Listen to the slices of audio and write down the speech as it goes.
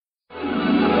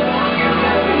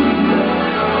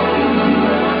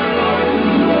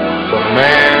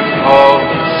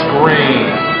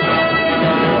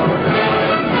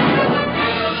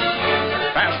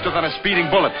speeding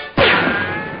bullet.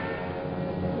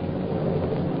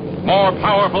 More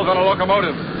powerful than a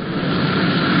locomotive.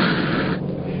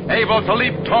 Able to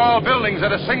leap tall buildings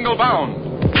at a single bound.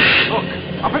 Look,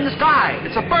 up in the sky.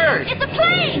 It's a bird. It's a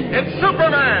plane. It's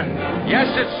Superman.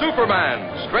 Yes, it's Superman.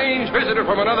 Strange visitor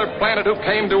from another planet who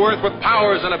came to Earth with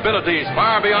powers and abilities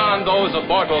far beyond those of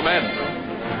mortal men.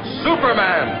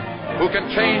 Superman, who can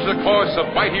change the course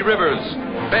of mighty rivers,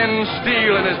 bend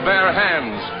steel in his bare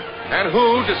hands, and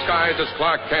who, disguised as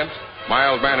Clark Kent,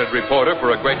 mild-mannered reporter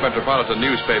for a great metropolitan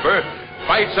newspaper,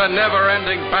 fights a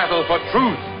never-ending battle for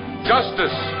truth,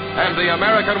 justice, and the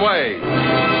American way.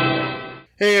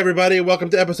 Hey everybody, welcome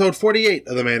to episode 48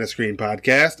 of the Man of Screen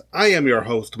podcast. I am your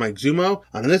host, Mike Zumo.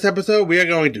 On this episode, we are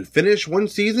going to finish one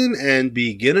season and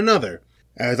begin another,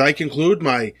 as I conclude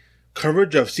my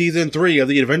coverage of season 3 of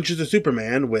The Adventures of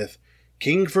Superman with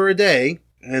King for a Day,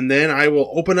 and then I will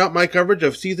open up my coverage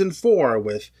of season 4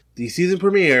 with the season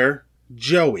premiere,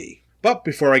 Joey. But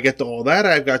before I get to all that,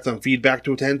 I've got some feedback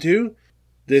to attend to.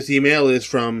 This email is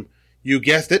from, you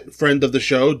guessed it, friend of the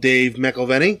show, Dave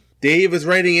McElveny. Dave is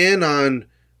writing in on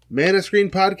Man of Screen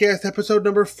podcast episode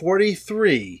number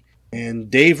 43,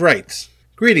 and Dave writes,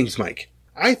 "Greetings, Mike.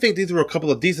 I think these were a couple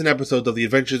of decent episodes of The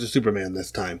Adventures of Superman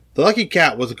this time. The Lucky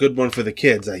Cat was a good one for the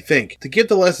kids, I think, to give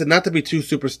the lesson not to be too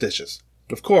superstitious.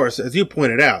 Of course, as you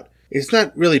pointed out, it's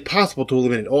not really possible to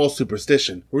eliminate all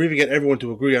superstition, or even get everyone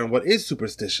to agree on what is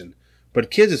superstition, but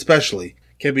kids especially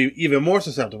can be even more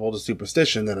susceptible to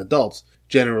superstition than adults,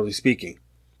 generally speaking.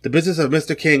 The business of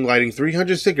Mr. King lighting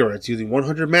 300 cigarettes using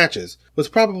 100 matches was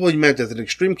probably meant as an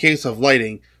extreme case of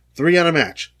lighting 3 on a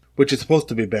match, which is supposed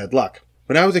to be bad luck.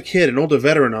 When I was a kid, an older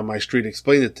veteran on my street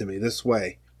explained it to me this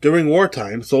way. During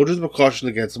wartime, soldiers were cautioned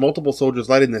against multiple soldiers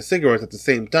lighting their cigarettes at the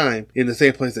same time in the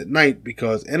same place at night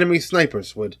because enemy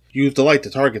snipers would use the light to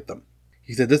target them.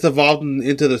 He said this evolved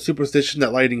into the superstition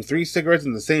that lighting 3 cigarettes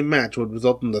in the same match would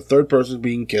result in the third person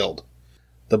being killed.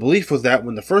 The belief was that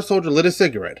when the first soldier lit a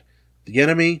cigarette, the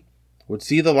enemy would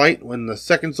see the light. When the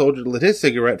second soldier lit his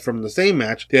cigarette from the same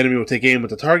match, the enemy would take aim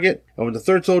at the target, and when the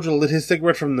third soldier lit his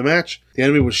cigarette from the match, the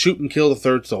enemy would shoot and kill the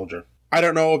third soldier. I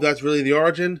don't know if that's really the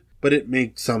origin, but it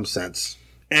makes some sense.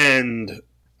 And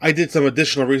I did some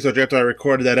additional research after I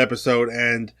recorded that episode,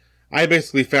 and I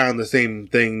basically found the same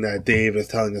thing that Dave is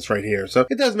telling us right here. So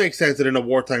it does make sense that in a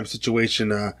wartime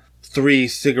situation, 3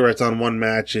 cigarettes on one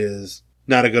match is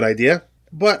not a good idea.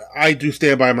 But I do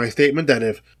stand by my statement that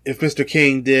if Mr.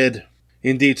 King did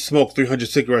indeed smoke 300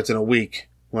 cigarettes in a week,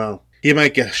 well, he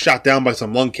might get shot down by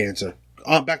some lung cancer.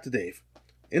 Back to Dave.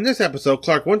 In this episode,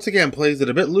 Clark once again plays it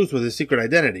a bit loose with his secret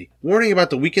identity, warning about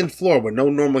the weakened floor when no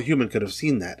normal human could have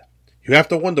seen that. You have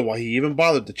to wonder why he even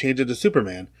bothered to change it to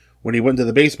Superman when he went to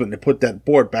the basement and put that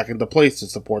board back into place to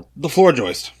support the floor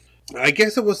joist. I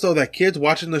guess it was so that kids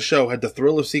watching the show had the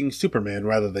thrill of seeing Superman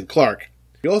rather than Clark.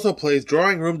 He also plays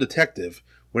drawing room detective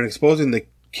when exposing the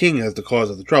King as the cause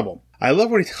of the trouble. I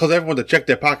love when he tells everyone to check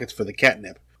their pockets for the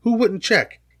catnip. Who wouldn't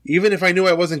check? Even if I knew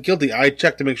I wasn't guilty, I'd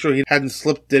check to make sure he hadn't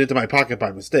slipped it into my pocket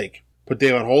by mistake. Put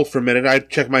Dave on hold for a minute, I'd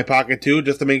check my pocket too,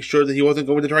 just to make sure that he wasn't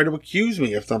going to try to accuse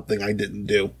me of something I didn't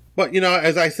do. But,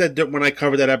 as I said when I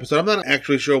covered that episode, I'm not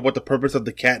actually sure what the purpose of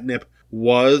the catnip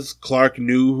was. Clark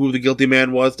knew who the guilty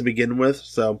man was to begin with,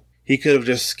 so he could have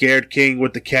just scared King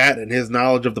with the cat and his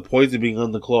knowledge of the poison being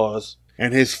on the claws,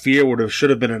 and his fear should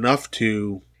have been enough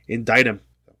to indict him.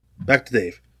 Back to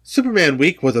Dave. Superman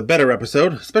Week was a better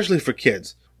episode, especially for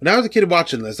kids. When I was a kid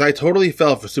watching this, I totally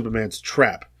fell for Superman's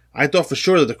trap. I thought for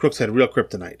sure that the crooks had real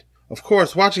kryptonite. Of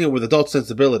course, watching it with adult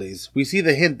sensibilities, we see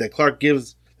the hint that Clark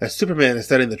gives that Superman is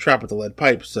setting the trap with the lead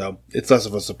pipe, so it's less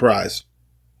of a surprise.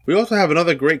 We also have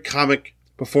another great comic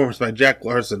performance by Jack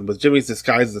Larson with Jimmy's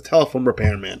disguise as a telephone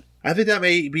repairman. I think that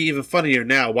may be even funnier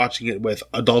now watching it with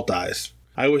adult eyes.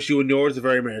 I wish you and yours a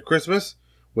very Merry Christmas,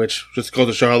 which just goes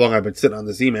to show how long I've been sitting on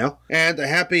this email, and a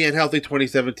happy and healthy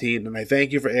 2017, and I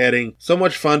thank you for adding so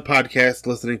much fun podcast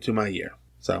listening to my year.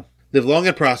 So, live long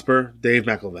and prosper, Dave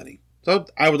McElveny. So,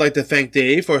 I would like to thank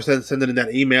Dave for sending in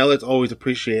that email. It's always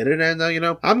appreciated, and,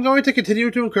 I'm going to continue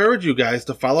to encourage you guys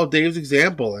to follow Dave's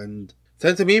example and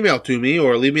send some email to me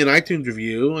or leave me an iTunes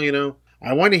review.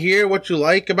 I want to hear what you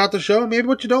like about the show and maybe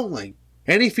what you don't like.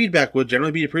 Any feedback would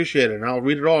generally be appreciated, and I'll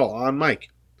read it all on mic.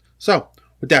 So,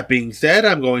 with that being said,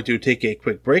 I'm going to take a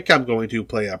quick break. I'm going to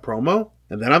play a promo,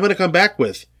 and then I'm going to come back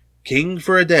with King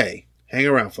for a Day. Hang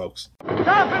around, folks. Stop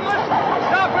and listen!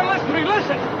 Stop and listen to me!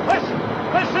 Listen! Listen!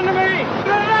 Listen to me!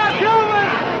 They're not human!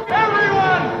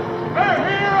 Everyone! They're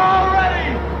here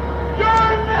already!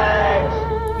 You're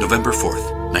next! November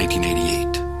 4th,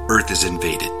 1988. Earth is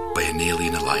invaded by an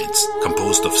alien alliance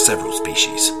composed of several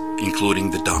species,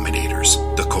 including the Dominators,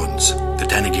 the Khunds, the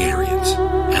Tanagarians,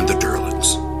 and the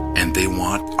Durlans. And they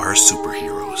want our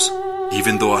superheroes.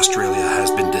 Even though Australia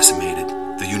has been decimated,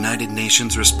 the United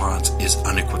Nations response is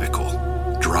unequivocal.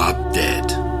 Drop dead.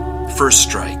 First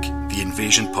Strike, the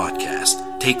Invasion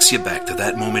podcast, takes you back to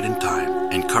that moment in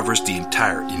time and covers the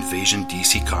entire Invasion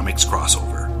DC Comics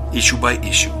crossover, issue by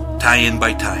issue, tie-in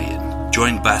by tie-in.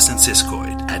 Join Bass and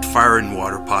Siskoid at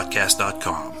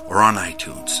fireandwaterpodcast.com or on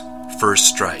iTunes. First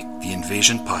Strike, the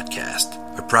Invasion podcast,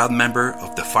 a proud member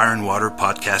of the Fire and Water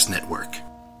Podcast Network.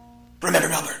 Remember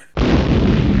Melbourne.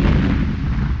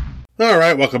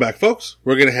 Alright, welcome back, folks.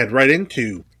 We're going to head right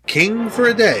into King for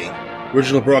a Day.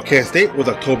 Original broadcast date was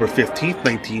October 15th,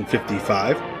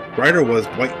 1955. Writer was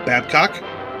Dwight Babcock.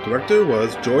 Director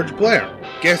was George Blair.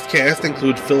 Guest cast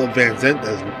include Philip Van Zandt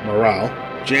as Morale,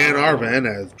 Jan Arvan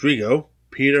as Drigo,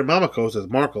 Peter Mamakos as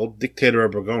Markle, Dictator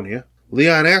of Burgonia,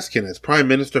 Leon Askin as Prime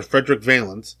Minister Frederick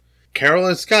Valens,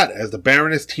 Carolyn Scott as the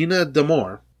Baroness Tina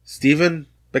D'Amour, Stephen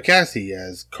Bacassi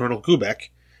as Colonel Gubek,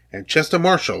 and Chester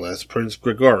Marshall as Prince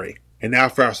Gregory. And now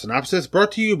for our synopsis,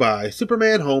 brought to you by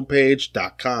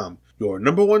SupermanHomepage.com, your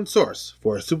number one source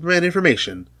for Superman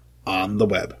information on the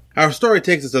web. Our story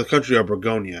takes us to the country of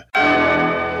Burgonia.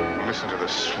 Listen to the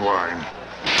swine.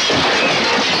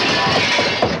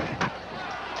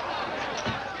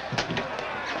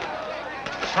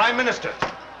 Prime Minister.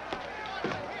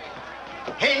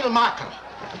 Hail Markle.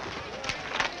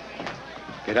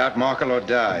 Get out, Markle, or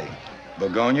die.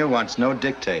 Burgonia wants no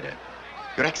dictator.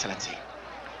 Your Excellency,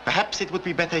 perhaps it would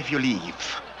be better if you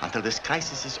leave until this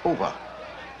crisis is over.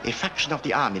 A faction of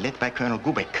the army led by Colonel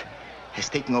Gubek has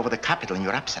taken over the capital in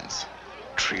your absence.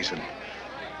 Treason.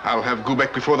 I'll have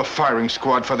Gubek before the firing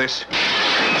squad for this.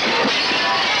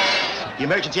 The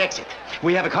emergency exit.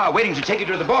 We have a car waiting to take you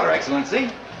to the border, Excellency.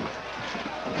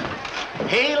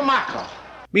 Hail Markle.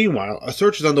 Meanwhile, a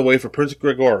search is underway for Prince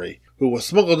Gregory, who was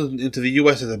smuggled into the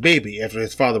U.S. as a baby after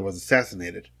his father was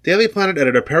assassinated. Daily Planet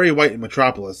editor Perry White in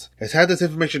Metropolis has had this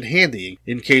information handy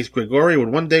in case Gregory would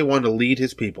one day want to lead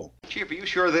his people. Chief, are you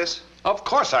sure of this? Of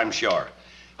course I'm sure.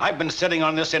 I've been sitting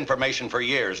on this information for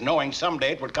years, knowing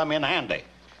someday it would come in handy.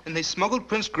 And they smuggled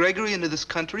Prince Gregory into this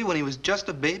country when he was just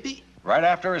a baby? Right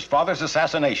after his father's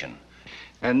assassination.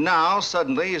 And now,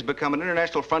 suddenly, he's become an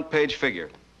international front-page figure.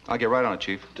 I'll get right on it,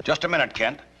 Chief. Just a minute,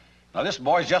 Kent. Now, this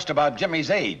boy's just about Jimmy's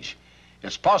age.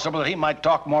 It's possible that he might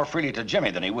talk more freely to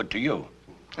Jimmy than he would to you.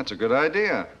 That's a good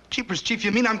idea. Jeepers, Chief,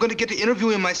 you mean I'm going to get to interview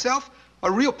him myself?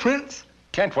 A real prince?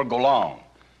 Kent will go long,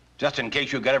 just in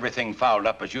case you get everything fouled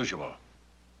up as usual.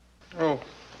 Oh,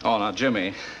 now,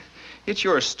 Jimmy, it's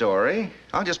your story.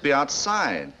 I'll just be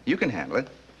outside. You can handle it.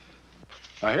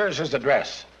 Now, here's his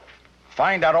address.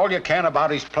 Find out all you can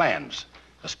about his plans,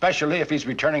 especially if he's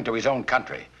returning to his own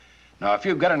country. Now, if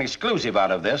you get an exclusive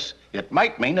out of this, it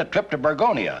might mean a trip to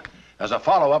Burgonia as a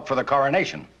follow-up for the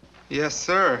coronation. Yes,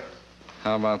 sir.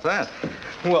 How about that?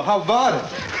 Well, how about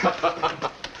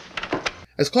it?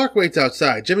 As Clark waits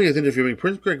outside, Jimmy is interviewing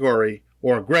Prince Gregory,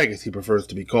 or Greg as he prefers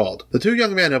to be called. The two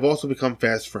young men have also become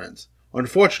fast friends.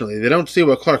 Unfortunately, they don't see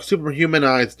what Clark's superhuman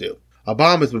eyes do. A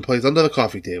bomb has been placed under the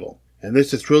coffee table, and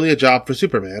this is truly a job for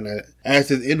Superman, as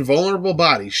his invulnerable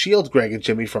body shields Greg and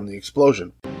Jimmy from the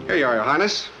explosion. Here you are, Your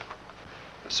Highness.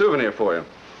 A souvenir for you.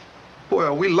 Boy,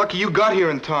 are we lucky you got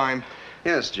here in time.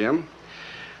 Yes, Jim.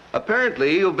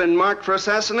 Apparently, you've been marked for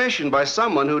assassination by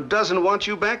someone who doesn't want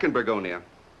you back in Burgonia.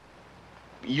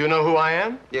 You know who I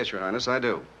am? Yes, Your Highness, I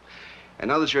do. And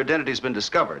now that your identity's been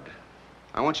discovered,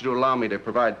 I want you to allow me to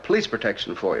provide police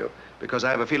protection for you, because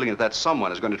I have a feeling that that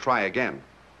someone is going to try again.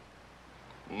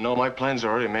 No, my plans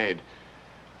are already made.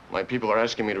 My people are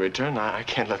asking me to return. I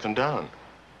can't let them down.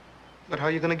 But how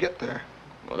are you going to get there?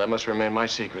 Well, that must remain my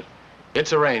secret.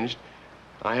 It's arranged.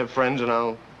 I have friends, and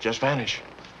I'll just vanish.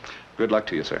 Good luck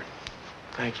to you, sir.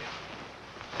 Thank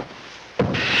you.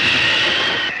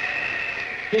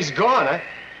 He's gone.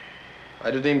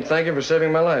 I didn't even thank him for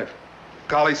saving my life.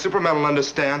 Golly, Superman will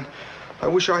understand. I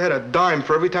wish I had a dime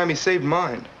for every time he saved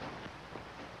mine.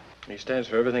 He stands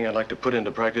for everything I'd like to put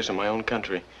into practice in my own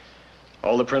country.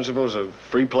 All the principles of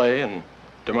free play and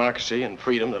democracy and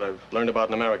freedom that I've learned about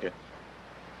in America.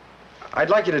 I'd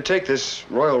like you to take this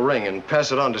royal ring and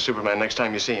pass it on to Superman next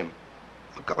time you see him.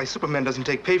 But golly, Superman doesn't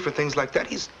take pay for things like that.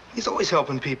 He's always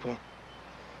helping people.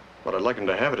 But I'd like him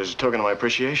to have it as a token of my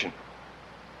appreciation.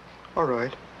 All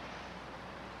right.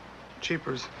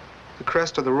 Jeepers, the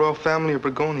crest of the royal family of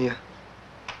Burgonia.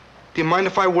 Do you mind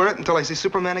if I wear it until I see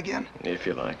Superman again? If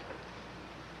you like.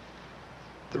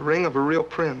 The ring of a real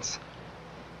prince.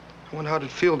 I wonder how it'd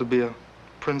feel to be a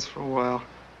prince for a while.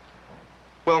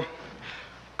 Well,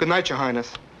 good night, Your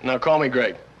Highness. Now call me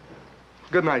Greg.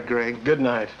 Good night, Greg. Good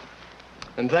night.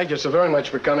 And thank you so very much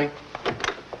for coming.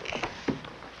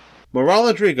 Morale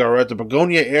and Drigo are at the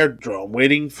Begonia Airdrome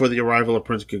waiting for the arrival of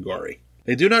Prince Grigori.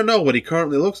 They do not know what he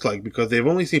currently looks like because they've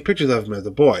only seen pictures of him as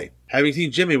a boy. Having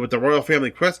seen Jimmy with the royal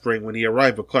family crest ring when he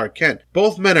arrived with Clark Kent,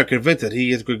 both men are convinced that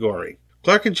he is Grigori.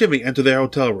 Clark and Jimmy enter their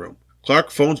hotel room.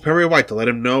 Clark phones Perry White to let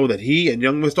him know that he and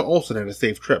young Mr. Olson had a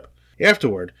safe trip.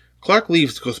 Afterward, Clark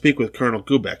leaves to go speak with Colonel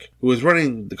Gubeck, who is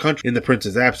running the country in the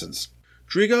prince's absence.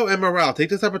 Drigo and Morale take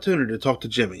this opportunity to talk to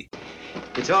Jimmy.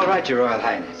 It's all right, Your Royal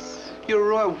Highness. Your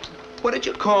Royal... What did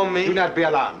you call me? Do not be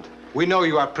alarmed. We know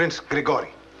you are Prince Grigori.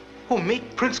 Oh, me?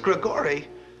 Prince Grigori?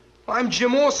 I'm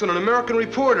Jim Olson, an American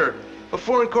reporter, a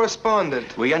foreign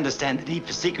correspondent. We understand the need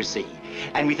for secrecy,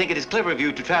 and we think it is clever of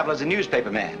you to travel as a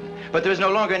newspaperman. But there is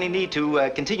no longer any need to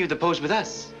continue the post with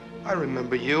us. I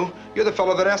remember you. You're the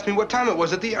fellow that asked me what time it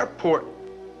was at the airport.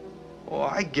 Oh,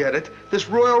 I get it. This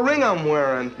royal ring I'm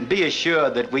wearing. Be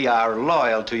assured that we are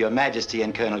loyal to Your Majesty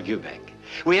and Colonel Gubeck.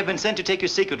 We have been sent to take you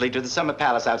secretly to the summer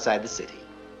palace outside the city.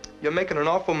 You're making an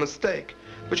awful mistake,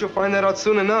 but you'll find that out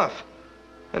soon enough.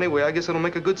 Anyway, I guess it'll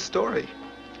make a good story.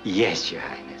 Yes, Your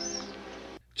Highness.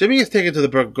 Jimmy is taken to the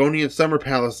Burgonian summer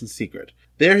palace in secret.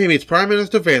 There he meets Prime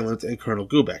Minister Valence and Colonel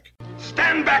Gubeck.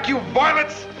 Stand back, you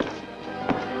varlets!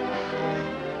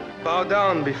 Bow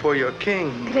down before your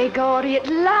king. Grigori, at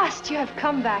last you have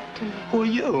come back to me. Who are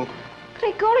you?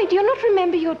 Grigori, do you not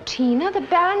remember your Tina, the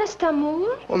Baroness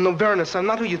d'Amour? Oh, no, Baroness, I'm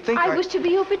not who you think I was to be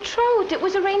your betrothed. It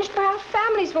was arranged by our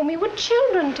families when we were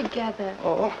children together.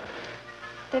 Oh?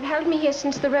 They've held me here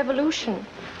since the Revolution.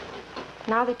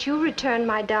 Now that you return,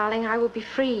 my darling, I will be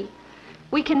free.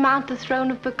 We can mount the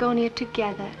throne of Begonia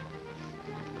together.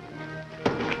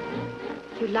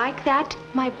 You like that,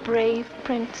 my brave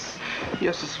prince?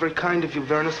 Yes, it's very kind of you,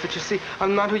 Baroness, but you see,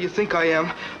 I'm not who you think I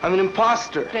am. I'm an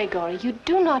imposter. Grigori, you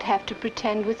do not have to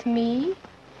pretend with me,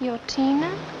 your Tina.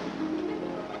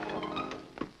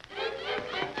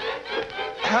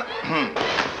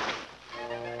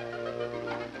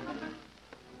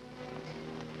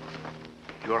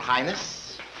 Your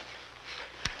Highness?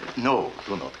 No,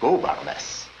 do not go,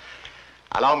 Baroness.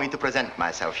 Allow me to present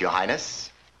myself, Your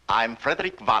Highness. I'm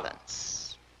Frederick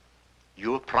Valence,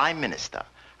 your Prime Minister.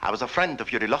 I was a friend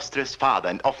of your illustrious father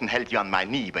and often held you on my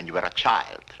knee when you were a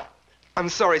child. I'm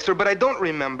sorry, sir, but I don't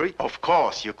remember. Of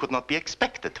course, you could not be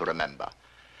expected to remember.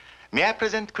 May I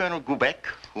present Colonel Gubeck,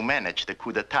 who managed the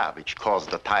coup d'etat which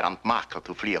caused the tyrant Marker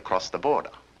to flee across the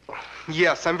border?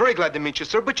 Yes, I'm very glad to meet you,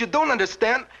 sir, but you don't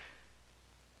understand.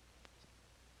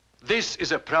 This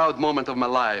is a proud moment of my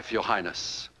life, Your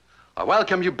Highness. I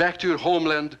welcome you back to your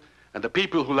homeland and the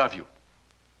people who love you.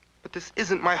 But this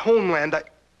isn't my homeland.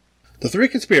 The three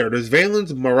conspirators,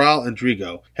 Valence, Morale, and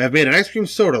Drigo, have made an ice cream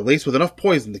soda laced with enough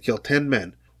poison to kill 10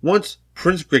 men. Once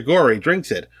Prince Grigori drinks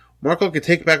it, Marco can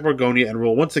take back Burgonia and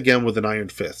rule once again with an iron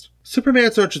fist.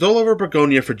 Superman searches all over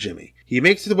Burgonia for Jimmy. He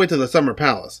makes his way to the summer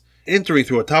palace. Entering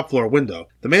through a top-floor window,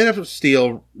 the Man of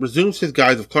Steel resumes his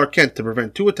guise of Clark Kent to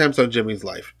prevent 2 attempts on Jimmy's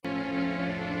life.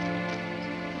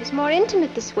 It's more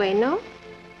intimate this way, no?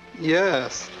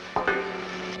 Yes.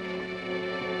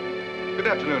 Good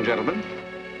afternoon, gentlemen.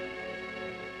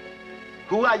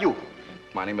 Who are you?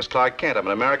 My name is Clark Kent. I'm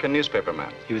an American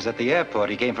newspaperman. He was at the airport.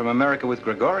 He came from America with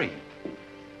Grigori.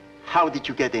 How did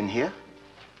you get in here?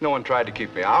 No one tried to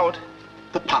keep me out.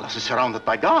 The palace is surrounded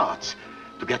by guards.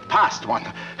 To get past one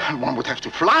would have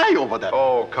to fly over them.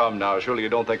 Oh, come now. Surely you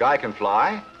don't think I can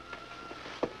fly?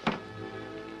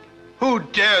 Who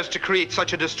dares to create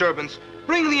such a disturbance?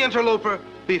 Bring the interloper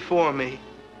before me.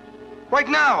 Right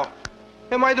now.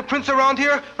 Am I the prince around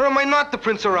here, or am I not the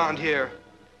prince around here?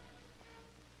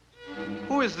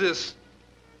 Who is this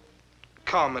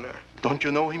commoner? Don't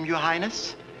you know him, Your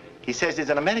Highness? He says he's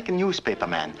an American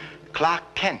newspaperman, Clark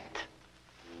Kent.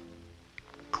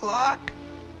 Clark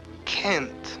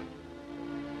Kent.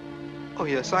 Oh,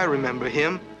 yes, I remember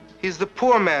him. He's the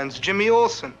poor man's Jimmy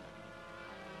Olsen.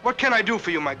 What can I do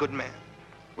for you, my good man?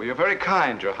 Well, you're very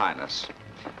kind, Your Highness.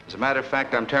 As a matter of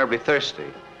fact, I'm terribly thirsty.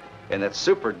 And that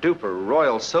super-duper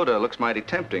royal soda looks mighty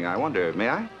tempting. I wonder, may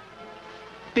I?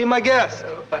 Be my guest.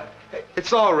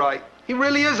 It's all right. He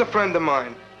really is a friend of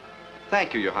mine.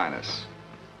 Thank you, Your Highness.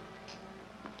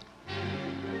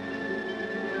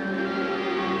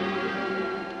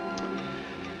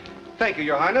 Thank you,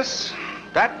 Your Highness.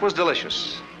 That was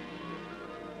delicious.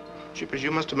 Jeepers,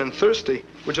 you must have been thirsty.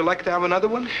 Would you like to have another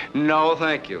one? No,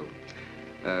 thank you.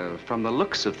 From the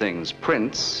looks of things,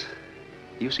 Prince,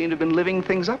 you seem to have been living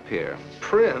things up here.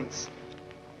 Prince?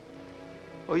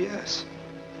 Oh, yes.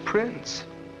 Prince.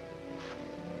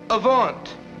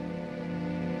 Avant.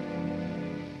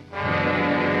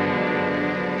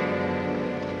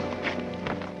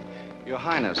 Your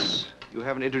Highness, You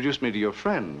haven't introduced me to your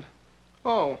friend.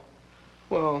 Oh,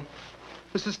 well,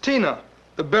 this is Tina,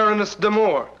 the Baroness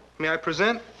D'Amour. May I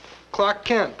present? Clark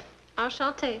Kent.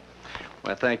 Enchanté.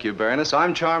 Well, thank you, Baroness.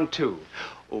 I'm charmed, too.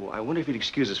 Oh, I wonder if you'd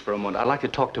excuse us for a moment. I'd like to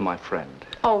talk to my friend.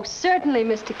 Oh, certainly,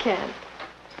 Mr. Kent.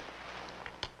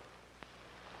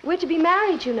 We're to be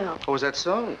married, you know. Oh, is that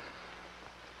so?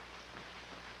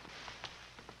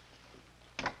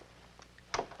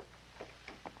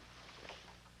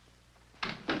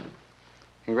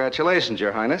 Congratulations,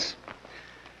 Your Highness.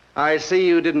 I see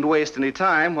you didn't waste any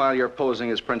time while you're posing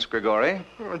as Prince Grigori.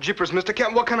 Oh, jeepers, Mr.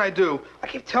 Kent, what can I do? I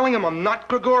keep telling them I'm not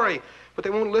Grigori, but they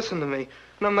won't listen to me.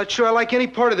 And I'm not sure I like any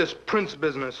part of this prince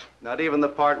business. Not even the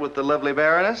part with the lovely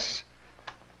Baroness?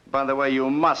 By the way, you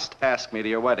must ask me to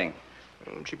your wedding.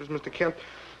 Oh, jeepers, Mr. Kent,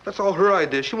 that's all her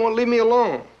idea. She won't leave me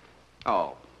alone.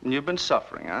 Oh, you've been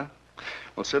suffering, huh?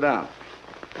 Well, sit down.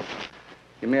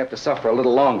 You may have to suffer a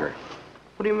little longer.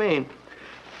 What do you mean?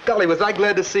 Golly, was I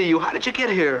glad to see you. How did you get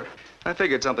here? I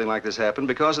figured something like this happened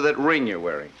because of that ring you're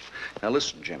wearing. Now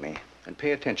listen, Jimmy, and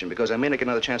pay attention because I may not get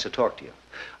another chance to talk to you.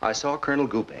 I saw Colonel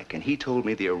Gubeck, and he told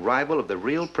me the arrival of the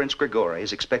real Prince Grigori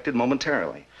is expected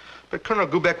momentarily. But Colonel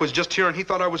Gubeck was just here, and he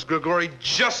thought I was Grigori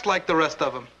just like the rest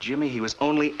of them. Jimmy, he was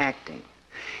only acting.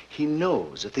 He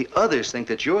knows if the others think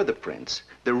that you're the prince,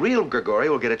 the real Grigori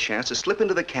will get a chance to slip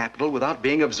into the capital without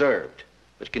being observed.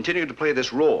 But continuing to play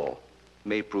this role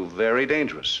may prove very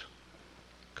dangerous.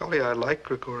 Golly, I like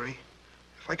Grigori.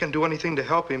 If I can do anything to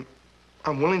help him,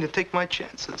 I'm willing to take my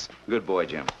chances. Good boy,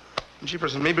 Jim.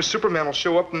 Jeepers, and maybe Superman will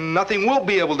show up and nothing will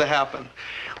be able to happen.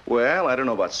 Well, I don't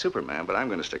know about Superman, but I'm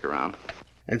going to stick around.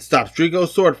 And stops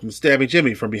Drigo's sword from stabbing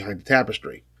Jimmy from behind the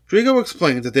tapestry. Drigo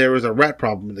explains that there is a rat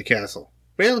problem in the castle.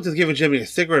 Valens has given Jimmy a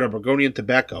cigarette of Burgundian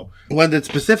tobacco, blended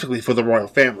specifically for the royal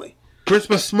family. Chris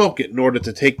must smoke it in order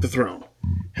to take the throne.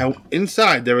 How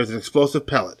inside there is an explosive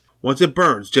pellet. Once it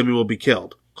burns, Jimmy will be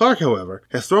killed. Clark, however,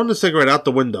 has thrown the cigarette out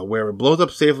the window where it blows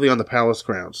up safely on the palace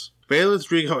grounds. Valens,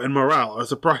 Drigo, and Morale are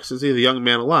surprised to see the young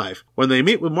man alive. When they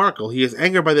meet with Markle, he is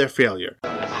angered by their failure.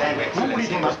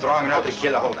 Nobody was strong enough to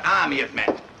kill a whole army of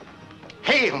men.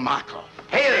 Hail, Markle!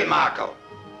 Hail, Markle!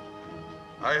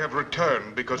 I have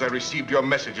returned because I received your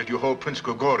message that you hold Prince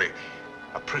Grigori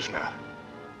a prisoner.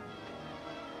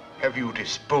 Have you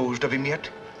disposed of him yet?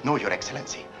 No, Your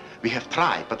Excellency. We have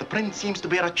tried, but the prince seems to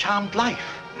bear a charmed life.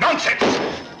 Nonsense!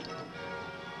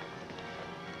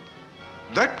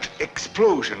 That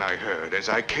explosion I heard as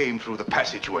I came through the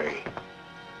passageway.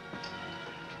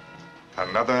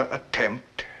 Another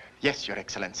attempt? Yes, Your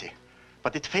Excellency.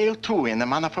 But it failed too in a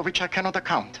manner for which I cannot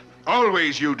account.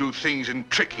 Always you do things in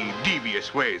tricky,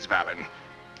 devious ways, Valen.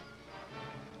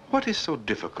 What is so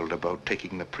difficult about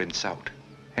taking the prince out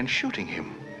and shooting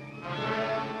him?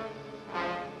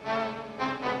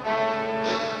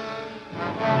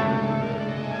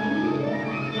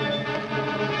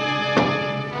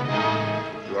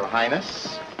 Your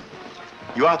Highness,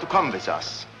 you are to come with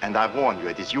us, and I warn you,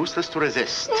 it is useless to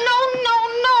resist. No,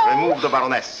 no, no! Remove the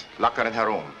Baroness. Lock her in her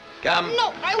room. Come.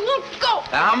 No, I won't go!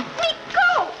 Come. Let me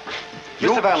go!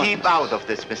 You keep out of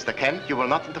this, Mr. Kent. You will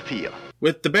not interfere.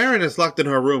 With the Baroness locked in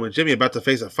her room and Jimmy about to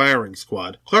face a firing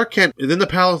squad, Clark Kent is in the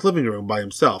palace living room by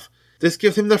himself. This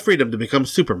gives him the freedom to become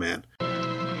Superman.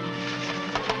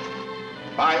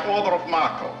 By order of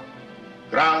Markle,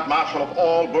 Grand Marshal of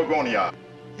all Burgundia,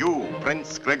 you,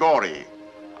 Prince Grigori,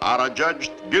 are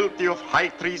adjudged guilty of high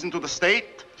treason to the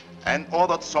state and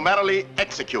ordered summarily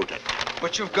executed.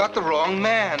 But you've got the wrong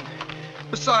man.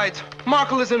 Besides,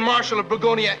 Markle isn't Marshal of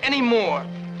Burgundia anymore.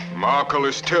 Markle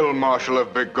is still Marshal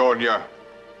of Burgundia.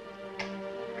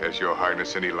 Has Your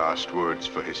Highness any last words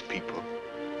for his people?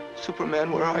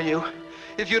 Superman, where are you?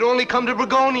 If you'd only come to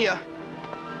Burgundia.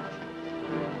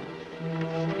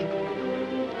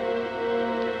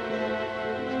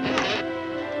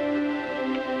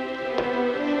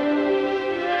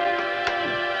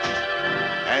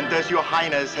 And does Your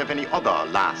Highness have any other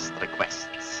last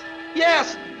requests?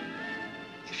 Yes!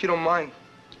 If you don't mind,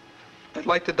 I'd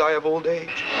like to die of old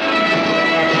age.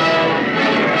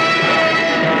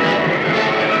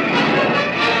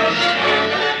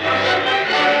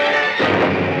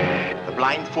 The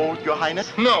blindfold, Your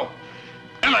Highness? No.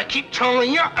 And I keep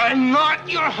telling you, I'm not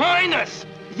Your Highness.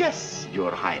 Yes,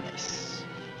 Your Highness.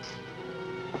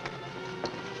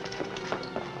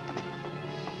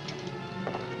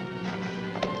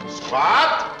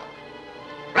 Squad,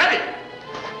 ready!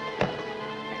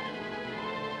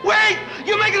 Wait!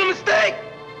 You're making a mistake!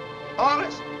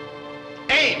 Honest.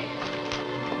 Aim!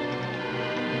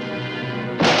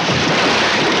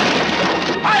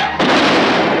 Fire!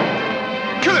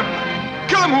 Kill him!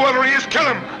 Kill him, whoever he is! Kill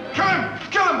him! Kill him!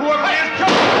 Kill him, whoever he is! Kill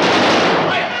him!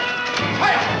 Fire!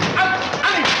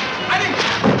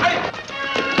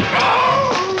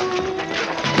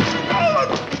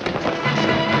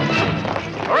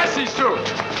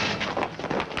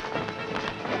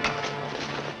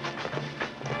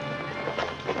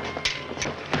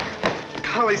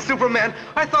 Superman.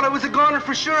 I thought I was a goner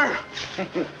for sure.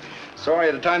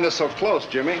 Sorry to time this so close,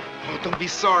 Jimmy. Oh, don't be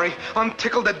sorry. I'm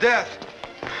tickled to death.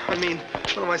 I mean,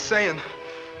 what am I saying?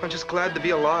 I'm just glad to be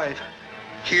alive.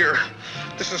 Here,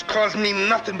 this has caused me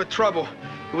nothing but trouble.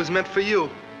 It was meant for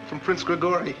you, from Prince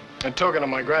Grigori. In token of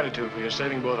my gratitude for your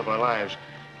saving both of our lives,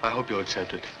 I hope you'll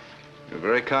accept it. You're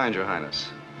very kind, Your Highness.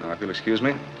 Now, if you'll excuse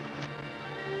me.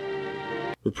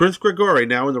 With Prince Grigori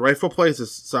now in the rightful place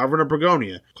as sovereign of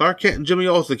Bergonia, Clark Kent and Jimmy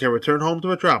Olsen can return home to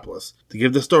Metropolis to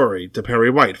give the story to Perry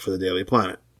White for the Daily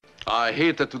Planet. I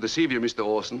hated to deceive you, Mr.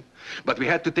 Olsen, but we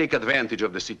had to take advantage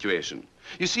of the situation.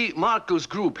 You see, Marco's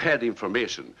group had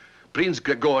information. Prince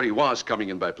Grigori was coming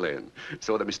in by plane,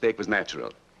 so the mistake was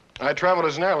natural. I traveled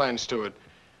as an airline steward.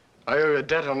 I owe you a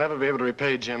debt I'll never be able to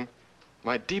repay, Jim.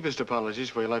 My deepest apologies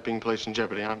for your life being placed in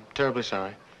jeopardy. I'm terribly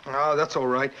sorry. Oh, that's all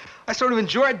right. I sort of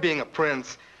enjoyed being a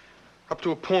prince. Up to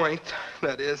a point,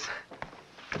 that is.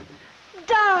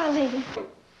 Darling.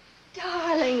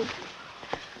 Darling.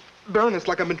 Baroness,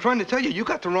 like I've been trying to tell you, you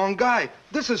got the wrong guy.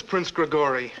 This is Prince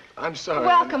Grigori. I'm sorry.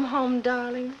 Welcome home,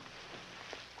 darling.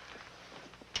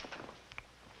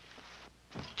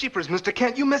 Jeepers, Mr.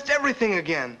 Kent, you missed everything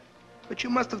again. But you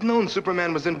must have known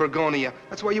Superman was in Bergonia.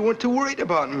 That's why you weren't too worried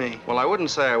about me. Well, I wouldn't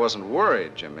say I wasn't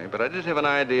worried, Jimmy, but I did have an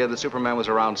idea that Superman was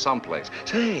around someplace.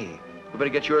 Say, we better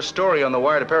get your story on the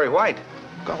wire to Perry White.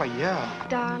 Golly, yeah.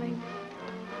 Darling.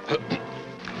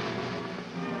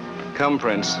 Come,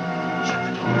 Prince.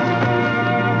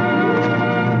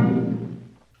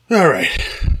 All right.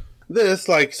 This,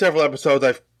 like several episodes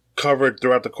I've covered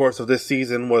throughout the course of this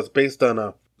season, was based on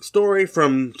a story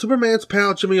from Superman's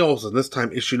pal Jimmy Olsen, this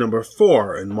time issue number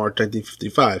 4 in March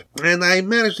 1955. And I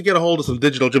managed to get a hold of some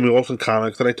digital Jimmy Olsen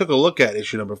comics, and I took a look at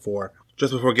issue number 4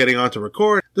 just before getting on to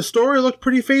record. The story looked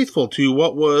pretty faithful to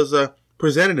what was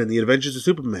presented in The Adventures of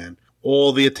Superman.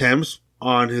 All the attempts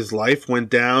on his life went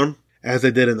down as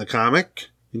they did in the comic,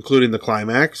 including the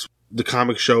climax. The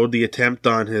comic showed the attempt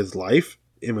on his life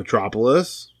in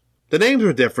Metropolis. The names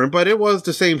were different, but it was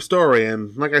the same story,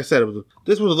 and like I said,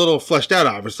 this was a little fleshed out,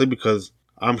 obviously, because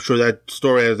I'm sure that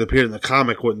story as it appeared in the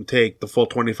comic wouldn't take the full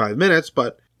 25 minutes,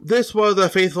 but this was a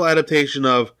faithful adaptation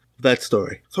of that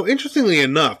story. So interestingly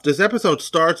enough, this episode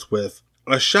starts with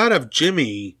a shot of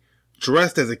Jimmy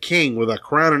dressed as a king with a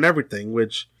crown and everything,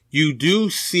 which you do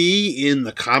see in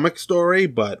the comic story,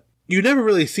 but you never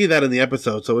really see that in the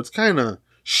episode, so it's kind of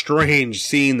strange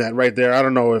seeing that right there. I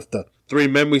don't know if the 3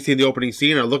 men we see in the opening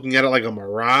scene are looking at it like a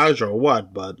mirage or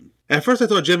what, but at first I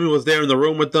thought Jimmy was there in the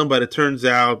room with them, but it turns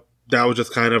out that was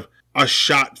just kind of a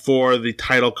shot for the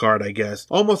title card, I guess.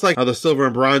 Almost like how the Silver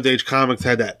and Bronze Age comics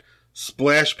had that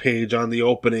splash page on the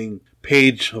opening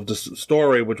page of the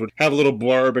story, which would have a little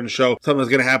blurb and show something that's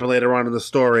going to happen later on in the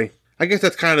story. I guess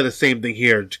that's kind of the same thing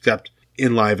here, except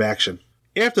in live action.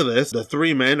 After this, the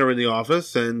 3 men are in the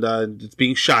office, and it's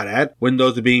being shot at.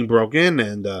 Windows are being broken,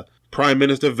 and Prime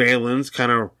Minister Valens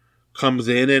kind of comes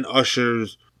in and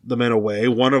ushers the men away,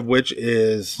 one of which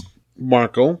is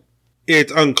Marco.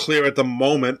 It's unclear at the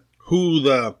moment who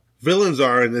the villains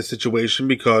are in this situation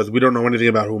because we don't know anything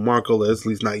about who Marco is, at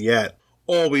least not yet.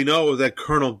 All we know is that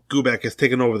Colonel Gubek has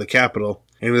taken over the capital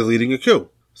and is leading a coup.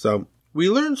 So we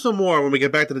learn some more when we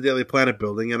get back to the Daily Planet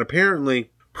building, and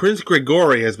apparently Prince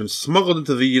Grigori has been smuggled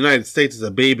into the United States as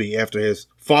a baby after his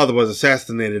father was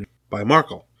assassinated by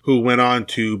Marco, who went on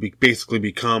to basically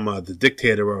become the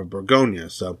dictator of Bergonia.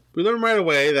 So we learn right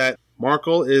away that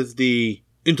Marco is the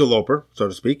interloper, so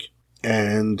to speak,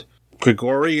 and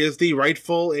Grigori is the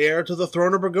rightful heir to the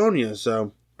throne of Bergonia.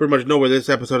 So pretty much know where this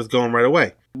episode is going right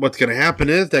away. What's going to happen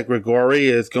is that Grigori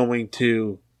is going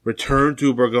to return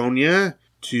to Bergonia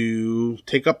to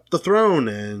take up the throne,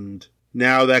 and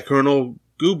now that Colonel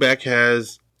Gubek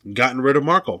has gotten rid of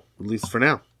Marco, at least for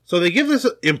now. So they give this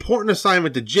important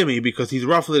assignment to Jimmy because he's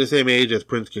roughly the same age as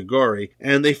Prince Grigori,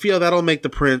 and they feel that'll make the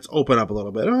prince open up a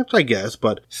little bit, which I guess,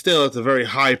 but still it's a very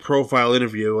high-profile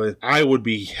interview. I would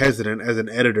be hesitant as an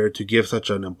editor to give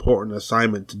such an important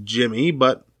assignment to Jimmy,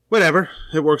 but whatever,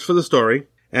 it works for the story.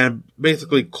 And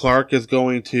basically Clark is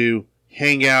going to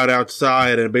hang out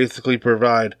outside and basically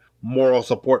provide moral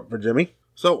support for Jimmy.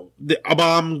 So a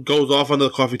bomb goes off onto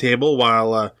the coffee table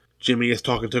while Jimmy is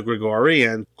talking to Grigori,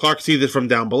 and Clark sees it from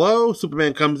down below.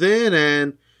 Superman comes in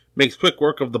and makes quick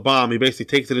work of the bomb. He basically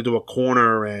takes it into a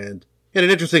corner, and in an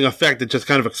interesting effect, it just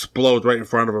kind of explodes right in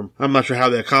front of him. I'm not sure how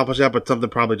they accomplish that, but something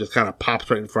probably just kind of pops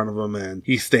right in front of him, and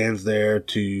he stands there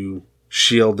to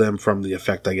shield them from the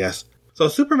effect, I guess. So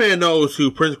Superman knows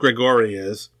who Prince Grigori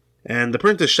is, and the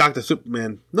prince is shocked that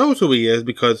Superman knows who he is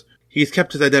because he's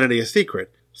kept his identity a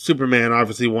secret. Superman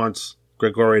obviously wants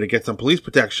Grigori to get some police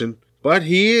protection But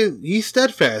he's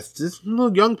steadfast. This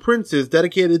little young prince is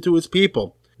dedicated to his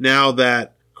people. Now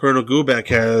that Colonel Gubek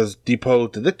has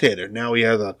deposed the dictator, now he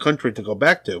has a country to go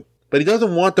back to. But he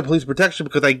doesn't want the police protection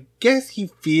because I guess he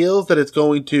feels that it's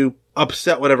going to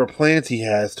upset whatever plans he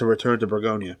has to return to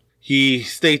Burgonia. He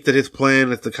states that his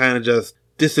plan is to kind of just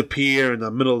disappear in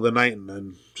the middle of the night and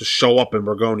then just show up in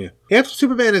Burgonia. After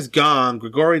Superman is gone,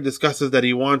 Grigori discusses that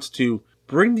he wants to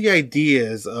bring the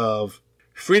ideas of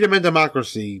freedom and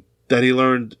democracy that he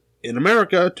learned in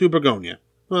America to Burgonia.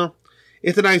 Well,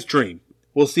 it's a nice dream.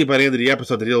 We'll see by the end of the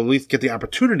episode that he'll at least get the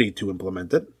opportunity to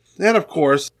implement it. And of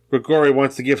course, Grigori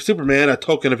wants to give Superman a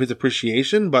token of his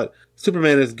appreciation, but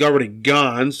Superman is already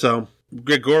gone, so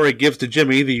Grigori gives to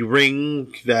Jimmy the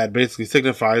ring that basically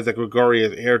signifies that Grigori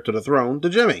is heir to the throne to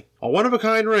Jimmy. A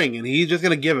one-of-a-kind ring, and he's just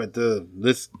going to give it to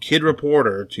this kid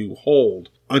reporter to hold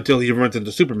until he runs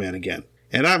into Superman again.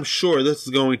 And I'm sure this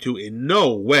is going to in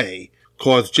no way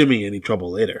cause Jimmy any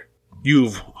trouble later.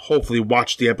 You've hopefully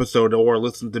watched the episode or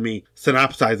listened to me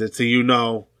synopsize it so you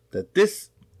know that this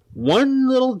one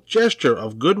little gesture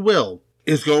of goodwill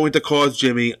is going to cause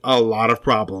Jimmy a lot of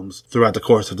problems throughout the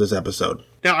course of this episode.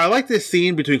 Now, I like this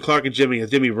scene between Clark and Jimmy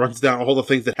as Jimmy runs down all the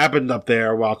things that happened up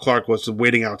there while Clark was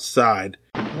waiting outside.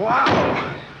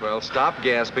 Wow! Well, stop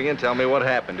gasping and tell me what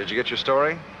happened. Did you get your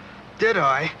story? Did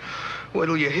I? Wait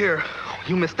till you hear.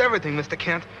 You missed everything, Mr.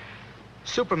 Kent.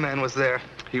 Superman was there.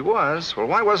 He was? Well,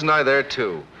 why wasn't I there,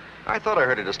 too? I thought I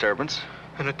heard a disturbance.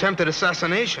 An attempted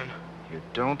assassination. You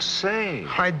don't say.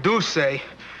 I do say.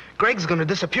 Greg's gonna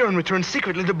disappear and return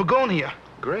secretly to Burgonia.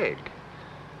 Greg?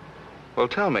 Well,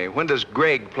 tell me, when does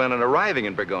Greg plan on arriving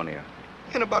in Burgonia?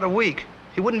 In about a week.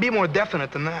 He wouldn't be more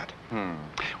definite than that.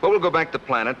 Well, we'll go back to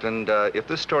Planet, and if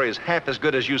this story is half as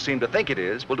good as you seem to think it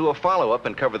is, we'll do a follow-up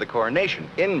and cover the coronation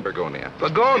in Burgonia.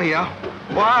 Burgonia?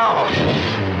 Wow!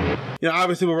 You know,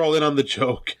 obviously we're all in on the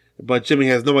joke, but Jimmy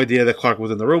has no idea that Clark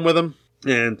was in the room with him.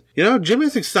 And, you know,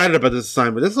 Jimmy's excited about this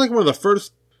assignment. This is like one of the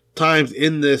first times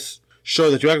in this show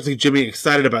that you actually see Jimmy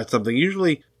excited about something.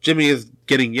 Usually Jimmy is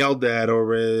getting yelled at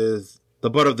or is the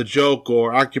butt of the joke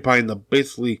or occupying the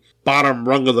basically bottom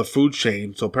rung of the food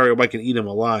chain so Perry White can eat him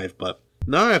alive. But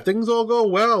no, if things all go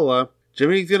well,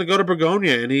 Jimmy's going to go to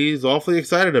Burgonia and he's awfully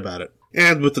excited about it.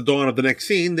 And with the dawn of the next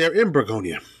scene, they're in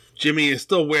Burgonia. Jimmy is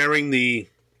still wearing the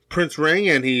Prince ring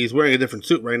and he's wearing a different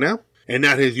suit right now and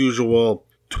not his usual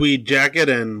tweed jacket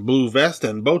and blue vest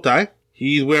and bow tie.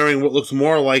 He's wearing what looks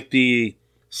more like the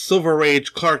Silver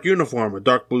Age Clark uniform, a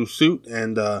dark blue suit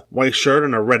and a white shirt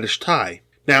and a reddish tie.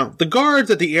 Now, the guards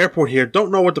at the airport here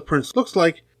don't know what the prince looks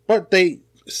like, but they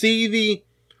see the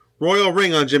royal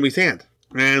ring on Jimmy's hand.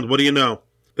 And what do you know?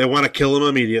 They want to kill him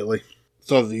immediately.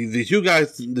 So the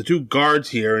two guards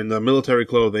here in the military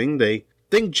clothing, they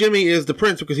think Jimmy is the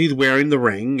prince because he's wearing the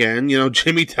ring. And, you know,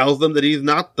 Jimmy tells them that he's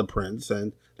not the prince.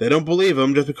 And they don't believe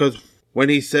him just because when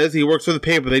he says he works for the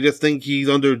paper, they just think he's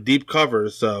under deep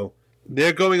covers. So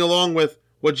they're going along with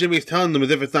what Jimmy's telling them as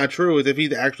if it's not true, as if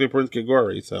he's actually Prince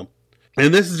Grigori. So.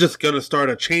 And this is just going to start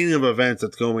a chain of events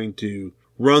that's going to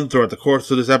run throughout the course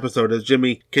of this episode as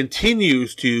Jimmy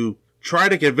continues to try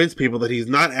to convince people that he's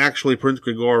not actually Prince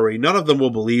Grigori. None of them will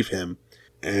believe him.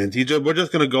 And we're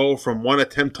just going to go from one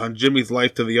attempt on Jimmy's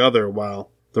life to the other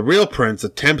while the real prince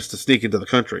attempts to sneak into the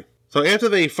country. So after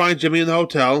they find Jimmy in the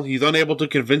hotel, he's unable to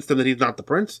convince them that he's not the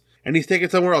prince, and he's taken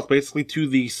somewhere else, basically to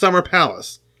the Summer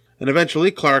Palace. And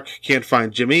eventually, Clark can't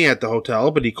find Jimmy at the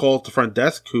hotel, but he calls the front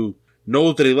desk, who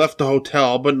knows that he left the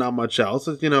hotel, but not much else.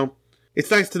 You know, it's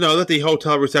nice to know that the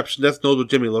hotel reception desk knows what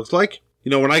Jimmy looks like.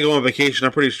 You know, when I go on vacation,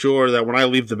 I'm pretty sure that when I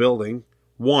leave the building,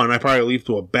 I probably leave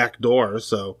through a back door,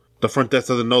 so the front desk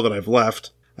doesn't know that I've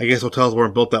left. I guess hotels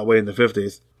weren't built that way in the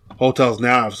 50s. Hotels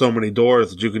now have so many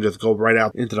doors that you can just go right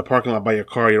out into the parking lot by your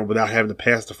car, without having to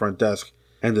pass the front desk.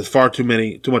 And there's far too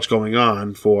much going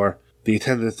on for the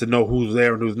attendants to know who's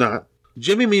there and who's not.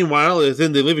 Jimmy, meanwhile, is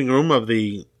in the living room of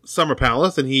the Summer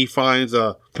Palace, and he finds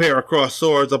a pair of crossed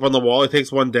swords up on the wall. He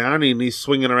takes one down, and he's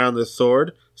swinging around this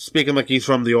sword, speaking like he's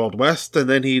from the Old West, and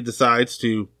then he decides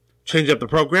to change up the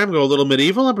program, go a little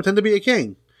medieval, and pretend to be a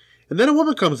king. And then a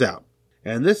woman comes out,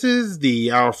 and this is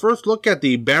our first look at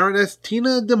the Baroness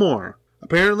Tina D'Amour.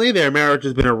 Apparently, their marriage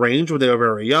has been arranged when they were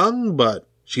very young, but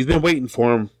she's been waiting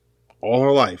for him all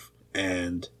her life,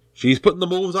 and she's putting the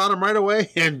moves on him right away,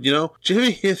 and,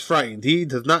 Jimmy is frightened. He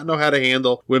does not know how to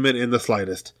handle women in the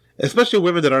slightest, especially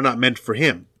women that are not meant for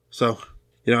him. So,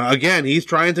 again, he's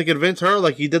trying to convince her,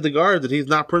 like he did the guards, that he's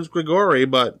not Prince Grigori,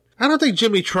 but I don't think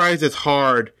Jimmy tries as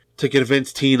hard to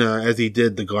convince Tina as he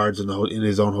did the guards in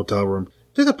his own hotel room.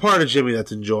 There's a part of Jimmy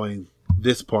that's enjoying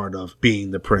this part of being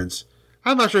the prince.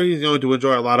 I'm not sure he's going to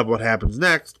enjoy a lot of what happens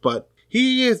next, but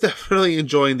he is definitely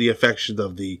enjoying the affections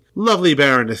of the lovely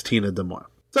Baroness Tina Damore.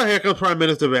 So here comes Prime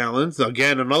Minister Valens,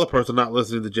 again another person not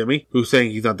listening to Jimmy, who's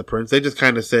saying he's not the prince. They just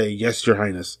kind of say, yes, your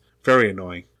highness. Very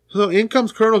annoying. So in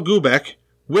comes Colonel Gubeck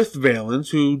with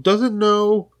Valens, who doesn't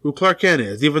know who Clark Kent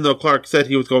is, even though Clark said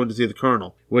he was going to see the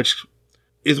colonel, which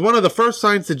is one of the first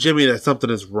signs to Jimmy that something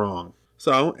is wrong.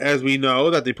 So, as we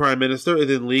know that the Prime Minister is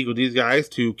in league with these guys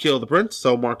to kill the prince,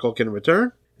 so Markle can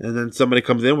return. And then somebody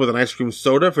comes in with an ice cream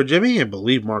soda for Jimmy. I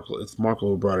believe it's Markle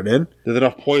who brought it in. There's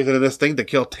enough poison in this thing to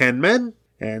kill 10 men.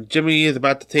 And Jimmy is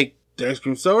about to take the ice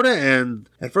cream soda. And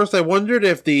at first I wondered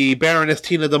if the Baroness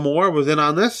Tina Damore was in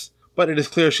on this. But it is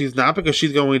clear she's not, because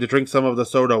she's going to drink some of the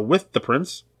soda with the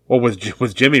prince. Or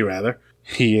with Jimmy, rather.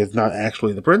 He is not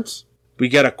actually the prince. We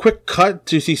get a quick cut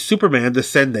to see Superman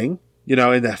descending, in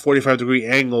that 45-degree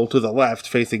angle to the left,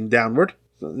 facing downward.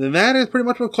 And that is pretty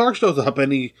much when Clark shows up,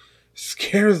 and he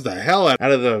scares the hell out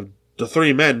of the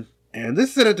three men. And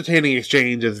this is an entertaining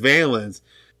exchange as Valens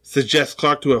suggests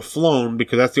Clark to have flown,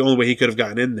 because that's the only way he could have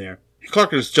gotten in there.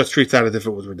 Clark just treats that as if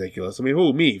it was ridiculous. I mean,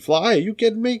 who, me? Fly? Are you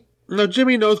kidding me? Now,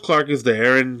 Jimmy knows Clark is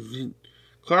there, and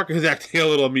Clark is acting a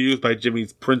little amused by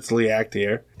Jimmy's princely act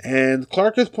here. And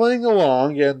Clark is playing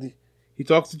along, and he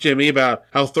talks to Jimmy about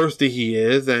how thirsty he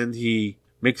is, and he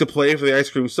makes a play for the ice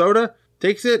cream soda,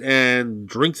 takes it, and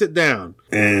drinks it down.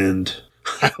 And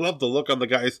I love the look on the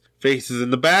guys' faces in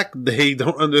the back. They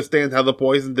don't understand how the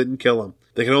poison didn't kill him.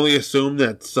 They can only assume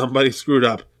that somebody screwed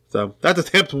up. So that's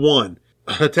attempt one.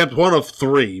 Attempt one of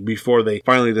 3 before they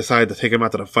finally decide to take him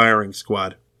out to the firing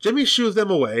squad. Jimmy shoos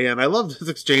them away, and I love this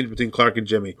exchange between Clark and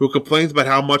Jimmy, who complains about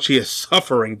how much he is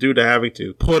suffering due to having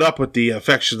to put up with the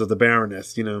affections of the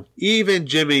Baroness, Even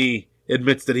Jimmy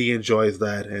admits that he enjoys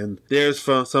that, and there's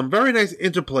some very nice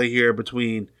interplay here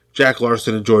between Jack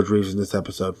Larson and George Reeves in this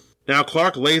episode. Now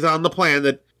Clark lays on the plan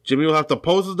that Jimmy will have to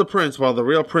pose as the prince while the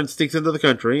real prince sneaks into the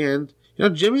country, and,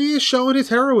 Jimmy is showing his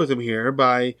heroism here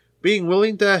by being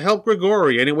willing to help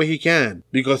Grigori any way he can,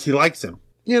 because he likes him.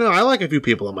 I like a few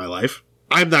people in my life.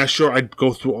 I'm not sure I'd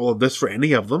go through all of this for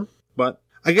any of them, but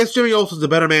I guess Jimmy Olsen's a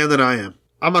better man than I am.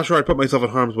 I'm not sure I'd put myself in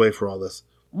harm's way for all this.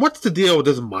 What's the deal with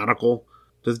this monocle?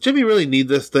 Does Jimmy really need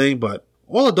this thing? But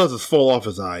all it does is fall off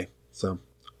his eye. So,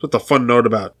 just a fun note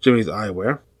about Jimmy's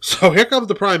eyewear. So here comes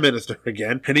the Prime Minister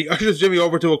again, and he ushers Jimmy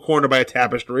over to a corner by a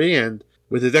tapestry, and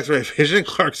with his x-ray vision,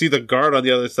 Clark sees a guard on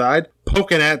the other side,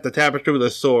 poking at the tapestry with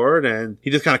a sword, and he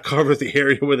just kind of covers the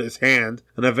area with his hand,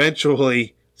 and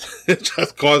eventually it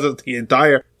just causes the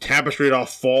entire tapestry to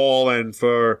fall, and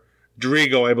for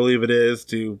Drigo, I believe it is,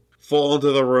 to fall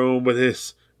into the room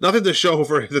with nothing to show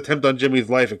for his attempt on Jimmy's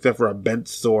life except for a bent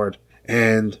sword.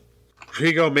 And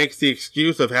Drigo makes the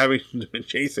excuse of having been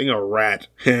chasing a rat.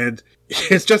 And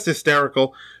it's just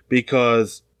hysterical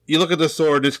because you look at the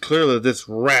sword, it's clear that this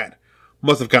rat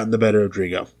must have gotten the better of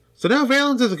Drigo. So now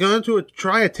Valens is going to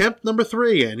try attempt number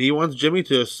 3, and he wants Jimmy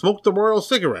to smoke the royal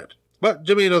cigarette. But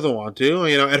Jimmy doesn't want to.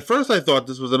 At first I thought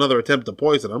this was another attempt to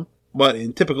poison him. But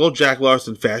in typical Jack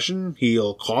Larson fashion,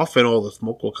 he'll cough and all the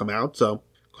smoke will come out. So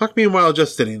Clark, meanwhile,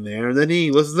 just sitting there. And then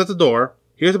he listens at the door,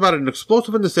 hears about an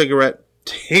explosive in the cigarette,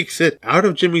 takes it out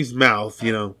of Jimmy's mouth,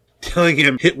 telling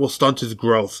him it will stunt his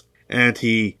growth. And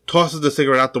he tosses the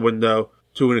cigarette out the window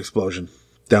to an explosion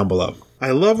down below.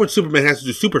 I love when Superman has to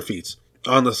do super feats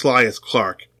on the sly as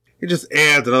Clark. It just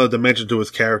adds another dimension to his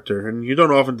character. And you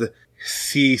don't often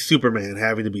see Superman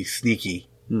having to be sneaky.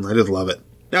 I just love it.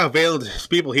 Now, Valens'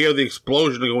 people hear the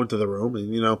explosion and go into the room.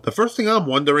 And, the first thing I'm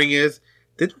wondering is,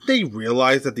 didn't they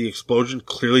realize that the explosion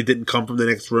clearly didn't come from the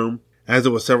next room, as it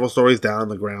was several stories down on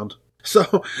the ground?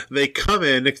 So they come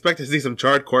in, expect to see some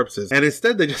charred corpses, and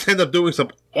instead they just end up doing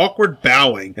some awkward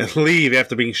bowing and leave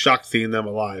after being shocked seeing them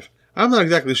alive. I'm not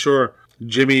exactly sure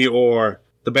Jimmy or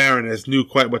the Baroness knew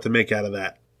quite what to make out of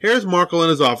that. Here's Markle in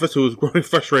his office, who is growing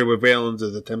frustrated with Valens'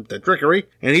 attempt at trickery,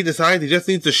 and he decides he just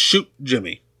needs to shoot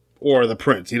Jimmy. Or the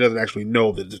prince. He doesn't actually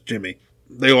know that it's Jimmy.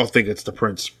 They all think it's the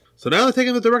prince. So now they're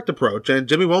taking the direct approach, and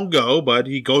Jimmy won't go, but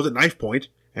he goes at knife point.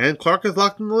 And Clark is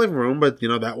locked in the living room, but,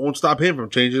 that won't stop him from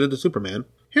changing into Superman.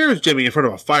 Here's Jimmy in front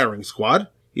of a firing squad.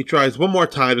 He tries one more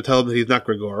time to tell them that he's not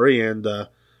Grigori, and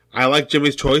I like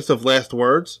Jimmy's choice of last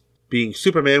words, being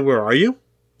Superman, where are you?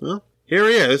 Well, here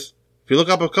he is. If you look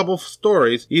up a couple of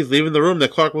stories, he's leaving the room that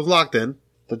Clark was locked in.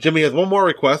 So Jimmy has one more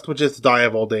request, which is to die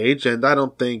of old age, and I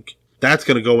don't think that's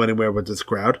going to go anywhere with this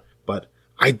crowd. But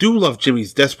I do love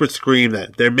Jimmy's desperate scream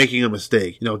that they're making a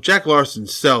mistake. Jack Larson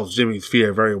sells Jimmy's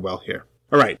fear very well here.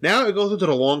 Alright, now it goes into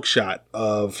the long shot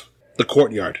of the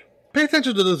courtyard. Pay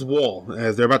attention to this wall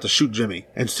as they're about to shoot Jimmy.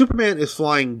 And Superman is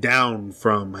flying down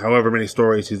from however many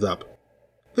stories he's up.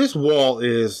 This wall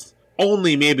is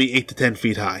only maybe 8 to 10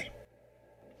 feet high.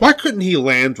 Why couldn't he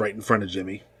land right in front of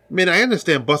Jimmy? I mean, I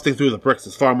understand busting through the bricks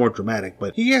is far more dramatic,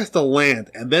 but he has to land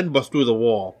and then bust through the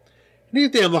wall. And he's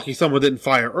damn lucky someone didn't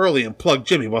fire early and plug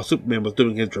Jimmy while Superman was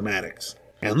doing his dramatics.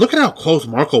 And look at how close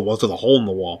Markle was to the hole in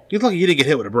the wall. He's lucky he didn't get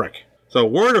hit with a brick. So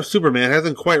word of Superman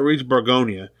hasn't quite reached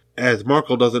Bergonia, as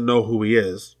Markle doesn't know who he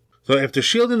is. So after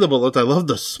shielding the bullets, I love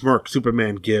the smirk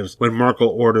Superman gives when Markle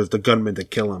orders the gunman to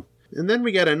kill him. And then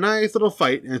we get a nice little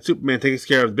fight, and Superman takes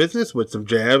care of business with some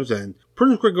jabs, and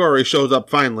Prince Grigori shows up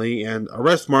finally and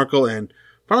arrests Markle and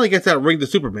finally gets that ring to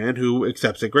Superman, who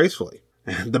accepts it gracefully.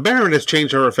 And the Baron has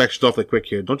changed her affections awfully quick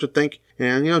here, don't you think?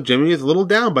 And, Jimmy is a little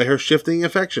down by her shifting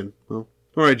affection. Well,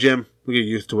 alright, Jim, we get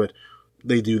used to it.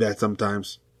 They do that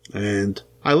sometimes. And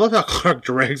I love how Clark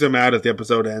drags him out as the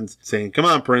episode ends, saying, "Come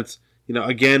on, Prince."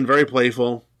 Again, very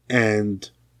playful and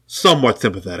somewhat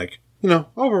sympathetic.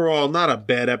 Overall, not a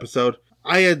bad episode.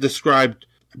 I had described,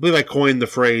 I believe I coined the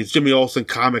phrase, Jimmy Olsen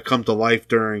comic come to life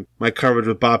during my coverage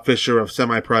with Bob Fisher of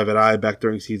Semi-Private Eye back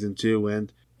during season 2,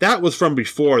 and that was from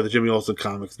before the Jimmy Olsen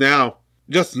comics. Now,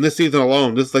 just in this season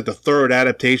alone, this is like the third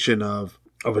adaptation of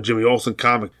a Jimmy Olsen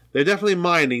comic. They're definitely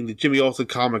mining the Jimmy Olsen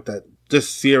comic that this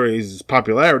series'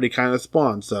 popularity kind of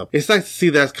spawned, so it's nice to see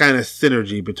that kind of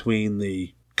synergy between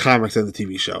the comics and the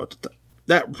TV show.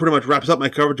 That pretty much wraps up my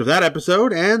coverage of that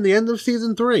episode and the end of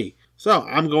season 3. So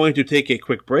I'm going to take a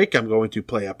quick break. I'm going to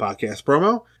play a podcast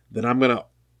promo. Then I'm going to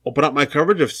open up my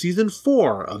coverage of season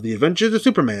 4 of The Adventures of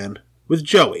Superman with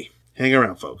Joey. Hang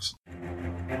around, folks.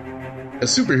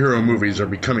 As superhero movies are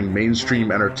becoming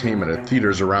mainstream entertainment at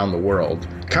theaters around the world,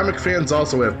 comic fans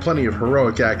also have plenty of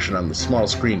heroic action on the small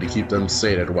screen to keep them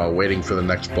sated while waiting for the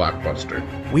next blockbuster.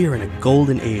 We are in a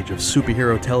golden age of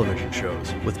superhero television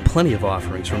shows, with plenty of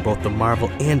offerings from both the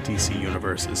Marvel and DC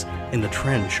universes, and the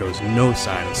trend shows no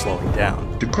sign of slowing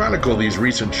down. To chronicle these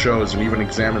recent shows and even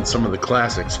examine some of the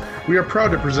classics, we are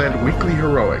proud to present Weekly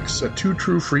Heroics, a two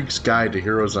true freaks guide to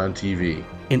heroes on TV.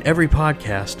 In every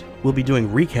podcast, we'll be doing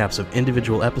recaps of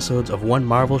individual episodes of one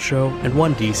Marvel show and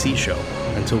one DC show,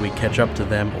 until we catch up to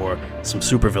them or some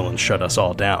supervillains shut us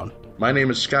all down. My name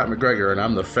is Scott McGregor, and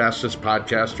I'm the fastest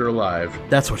podcaster alive.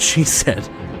 That's what she said.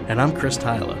 And I'm Chris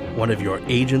Tyler, one of your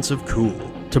agents of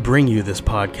cool. To bring you this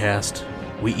podcast,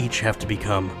 we each have to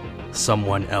become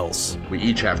someone else. We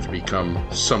each have to become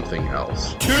something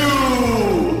else. 2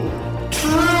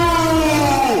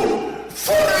 true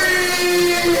freaks!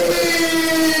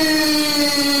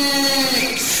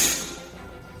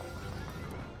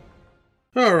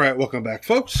 Alright, welcome back,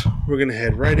 folks. We're going to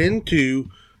head right into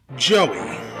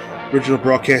Joey. Original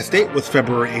broadcast date was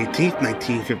February 18th,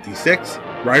 1956.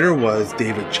 Writer was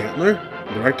David Chandler.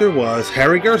 Director was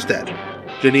Harry Gerstead.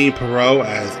 Janine Perreault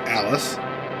as Alice.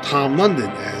 Tom London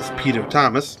as Peter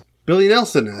Thomas. Billy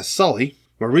Nelson as Sully.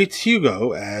 Maurice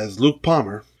Hugo as Luke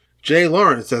Palmer. Jay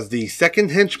Lawrence as the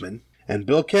second henchman. And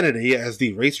Bill Kennedy as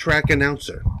the racetrack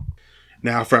announcer.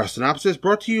 Now for our synopsis,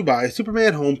 brought to you by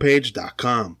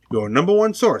SupermanHomepage.com, your number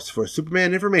one source for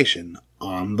Superman information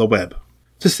on the web.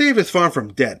 To save his farm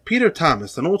from debt, Peter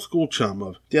Thomas, an old school chum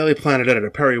of Daily Planet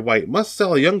editor Perry White, must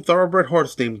sell a young thoroughbred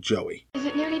horse named Joey. Is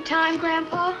it nearly time,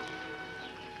 Grandpa?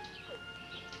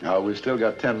 Now, we've still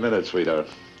got 10 minutes, sweetheart.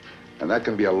 And that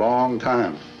can be a long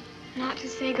time. Not to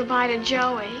say goodbye to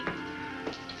Joey.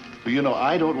 Well,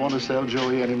 I don't want to sell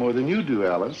Joey any more than you do,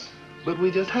 Alice. But we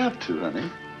just have to, honey.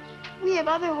 We have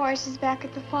other horses back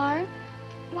at the farm.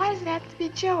 Why does it have to be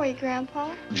Joey,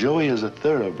 Grandpa? Joey is a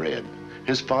thoroughbred.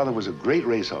 His father was a great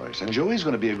racehorse, and Joey's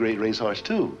going to be a great racehorse,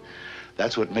 too.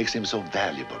 That's what makes him so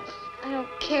valuable. I don't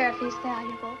care if he's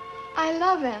valuable. I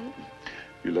love him.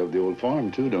 You love the old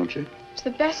farm, too, don't you? It's the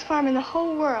best farm in the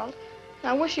whole world. And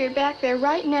I wish you were back there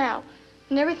right now.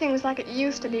 And everything was like it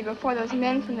used to be before those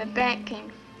men from the bank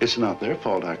came. It's not their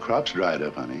fault our crops dried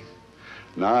up, honey.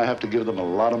 Now I have to give them a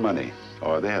lot of money,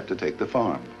 or they have to take the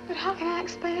farm. But how can I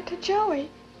explain it to Joey?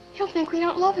 He'll think we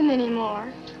don't love him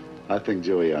anymore. I think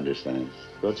Joey understands.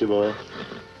 Don't you, boy?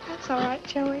 That's all right,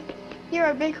 Joey. You're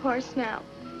a big horse now.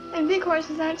 And big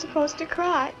horses aren't supposed to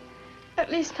cry.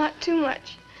 At least not too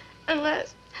much.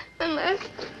 Unless... I'm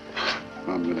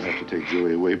going to have to take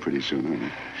Joey away pretty soon,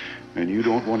 honey. And you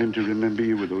don't want him to remember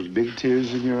you with those big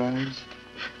tears in your eyes?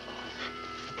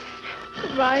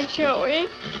 Goodbye, Joey.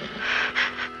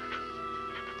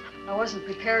 I wasn't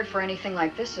prepared for anything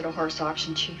like this at a horse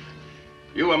auction, Chief.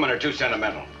 You women are too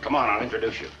sentimental. Come on, I'll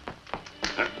introduce you.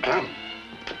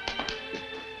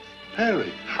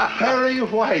 Harry. Harry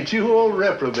White, you old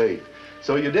reprobate.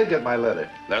 So you did get my letter.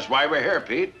 That's why we're here,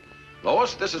 Pete.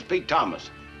 Lois, this is Pete Thomas.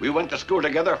 We went to school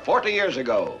together 40 years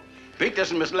ago. Pete,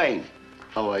 this is Miss Lane.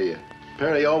 How are you?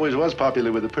 Perry always was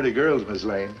popular with the pretty girls, Miss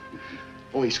Lane.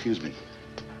 Oh, excuse me.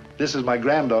 This is my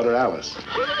granddaughter, Alice.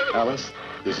 Alice,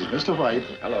 this is Mr. White.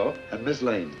 Hello. And Miss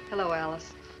Lane. Hello,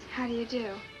 Alice. How do you do?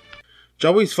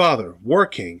 Joey's father, War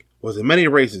King, was in many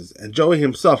races, and Joey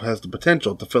himself has the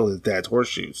potential to fill his dad's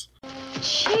horseshoes.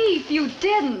 Chief, you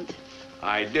didn't.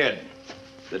 I did.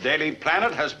 The Daily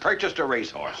Planet has purchased a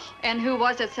racehorse. And who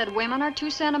was it said women are too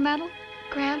sentimental?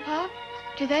 Grandpa,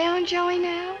 do they own Joey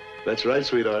now? That's right,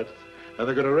 sweetheart. And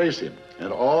they're going to race him.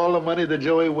 And all the money that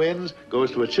Joey wins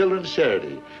goes to a children's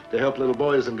charity to help little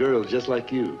boys and girls just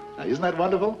like you. Now, isn't that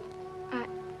wonderful?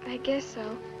 I guess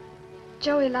so.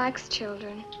 Joey likes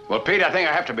children. Well, Pete, I think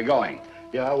I have to be going.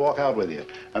 Yeah, I'll walk out with you.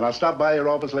 And I'll stop by your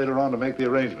office later on to make the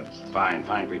arrangements. Fine,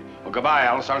 Pete. Well, goodbye,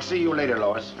 Alice. I'll see you later,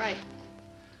 Lois. Right.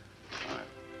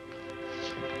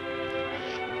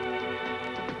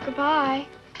 Goodbye.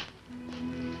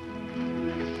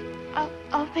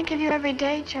 I'll think of you every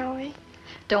day, Joey.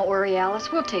 Don't worry,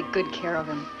 Alice. We'll take good care of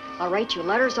him. I'll write you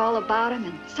letters all about him,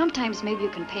 and sometimes maybe you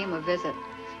can pay him a visit.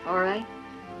 All right?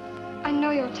 I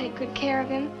know you'll take good care of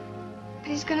him, but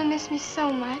he's gonna miss me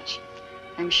so much.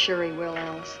 I'm sure he will,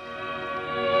 Alice.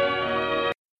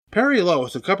 Perry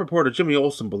Lois and Cub reporter Jimmy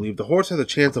Olsen believe the horse has a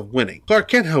chance of winning. Clark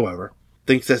Kent, however,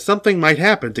 thinks that something might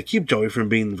happen to keep Joey from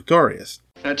being victorious.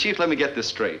 Now, Chief, let me get this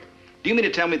straight. Do you mean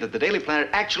to tell me that the Daily Planet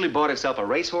actually bought itself a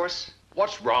racehorse?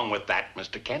 What's wrong with that,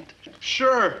 Mr. Kent?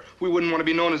 Sure. We wouldn't want to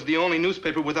be known as the only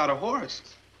newspaper without a horse.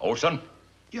 Olson?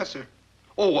 Yes, sir.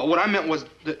 Oh, what I meant was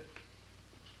that...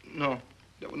 No,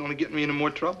 that would only get me into more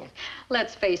trouble.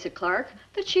 Let's face it, Clark.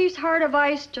 The Chief's heart of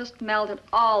ice just melted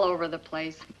all over the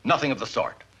place. Nothing of the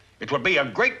sort. It would be a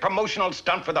great promotional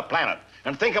stunt for the Planet.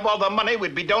 And think of all the money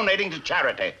we'd be donating to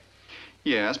charity.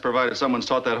 Yes, provided someone's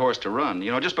taught that horse to run.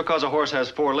 You know, just because a horse has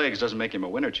 4 legs doesn't make him a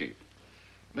winner, Chief.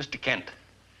 Mr. Kent,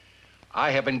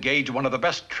 I have engaged one of the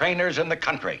best trainers in the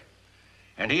country.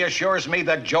 And he assures me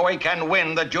that Joey can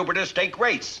win the Jupiter Stake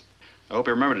race. I hope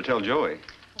you remember to tell Joey.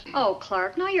 Oh,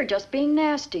 Clark, now you're just being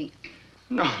nasty.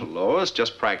 No, Lois,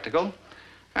 just practical.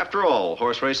 After all,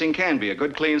 horse racing can be a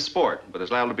good, clean sport, but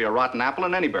there's liable to be a rotten apple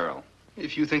in any barrel.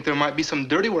 If you think there might be some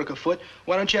dirty work afoot,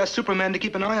 why don't you ask Superman to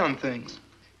keep an eye on things?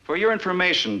 For your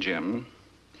information, Jim,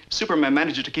 Superman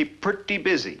manages to keep pretty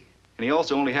busy, and he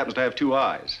also only happens to have 2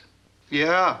 eyes.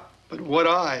 Yeah, but what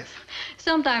eyes?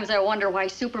 Sometimes I wonder why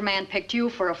Superman picked you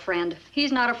for a friend.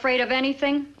 He's not afraid of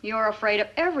anything. You're afraid of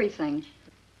everything.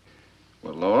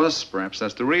 Well, Lois, perhaps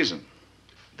that's the reason.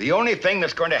 The only thing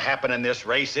that's going to happen in this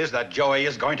race is that Joey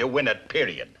is going to win it,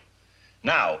 period.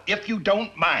 Now, if you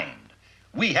don't mind,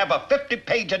 we have a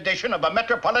 50-page edition of a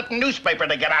metropolitan newspaper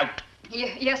to get out.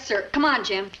 Yes, sir. Come on,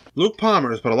 Jim. Luke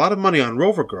Palmer has put a lot of money on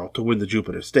Rover Girl to win the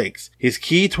Jupiter Stakes. His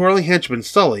key twirling henchman,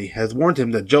 Sully, has warned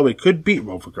him that Joey could beat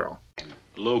Rover Girl.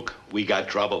 Luke, we got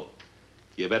trouble.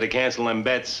 You better cancel them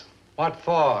bets. What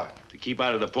for? To keep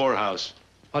out of the poorhouse.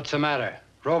 What's the matter?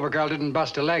 Rover Girl didn't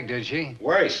bust a leg, did she?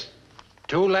 Worse.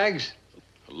 2 legs?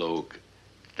 Luke,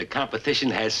 the competition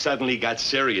has suddenly got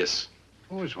serious.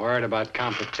 Who's worried about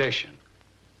competition?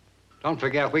 Don't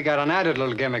forget, we got an added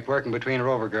little gimmick working between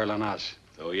Rover Girl and us.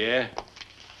 Oh, yeah?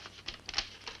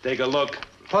 Take a look.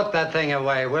 Put that thing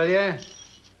away, will you?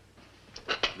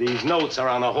 These notes are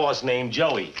on a horse named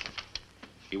Joey.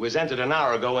 He was entered an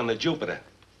hour ago in the Jupiter.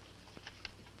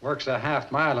 Works a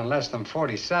half mile in less than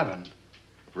 47.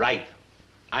 Right.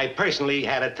 I personally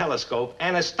had a telescope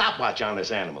and a stopwatch on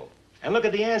this animal. And look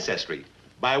at the ancestry.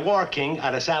 By War King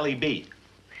out of Sally B.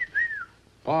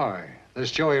 Boy,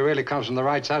 this Joey really comes from the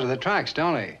right side of the tracks,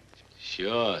 don't he?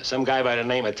 Sure. Some guy by the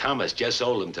name of Thomas just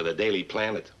sold him to the Daily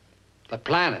Planet. The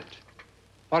Planet?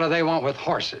 What do they want with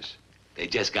horses? They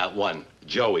just got one,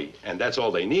 Joey, and that's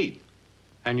all they need.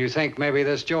 And you think maybe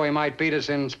this Joey might beat us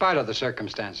in spite of the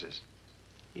circumstances?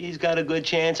 He's got a good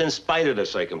chance in spite of the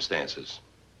circumstances.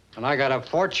 And I got a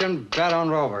fortune bet on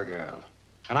Rover Girl.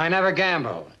 And I never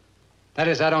gamble. That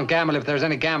is, I don't gamble if there's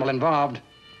any gamble involved.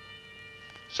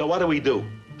 So what do we do?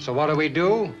 So what do we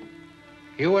do?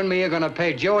 You and me are gonna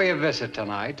pay Joey a visit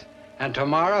tonight, and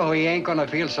tomorrow he ain't gonna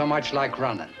feel so much like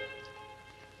running.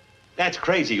 That's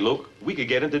crazy, Luke. We could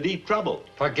get into deep trouble.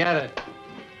 Forget it.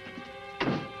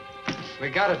 We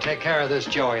gotta take care of this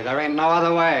Joey. There ain't no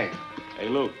other way. Hey,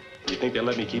 Luke, you think they'll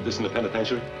let me keep this in the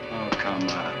penitentiary? Oh, come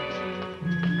on.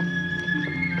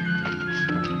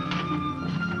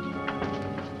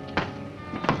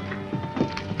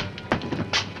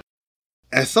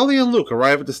 As Sully and Luke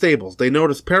arrive at the stables, they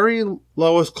notice Perry,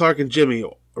 Lois, Clark, and Jimmy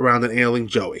around an ailing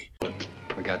Joey.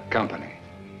 We got company.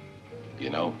 You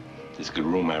know, this could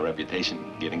ruin my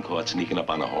reputation, getting caught sneaking up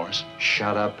on a horse.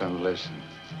 Shut up and listen.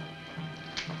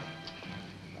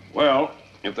 Well,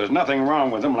 if there's nothing wrong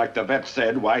with him, like the vet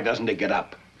said, why doesn't he get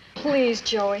up? Please,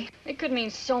 Joey. It could mean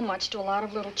so much to a lot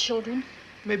of little children.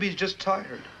 Maybe he's just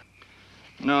tired.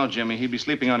 No, Jimmy, he'd be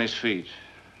sleeping on his feet.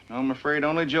 No, I'm afraid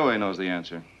only Joey knows the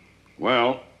answer.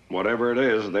 Well, whatever it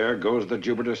is, there goes the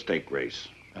Jupiter stake race.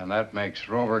 And that makes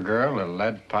Rover Girl a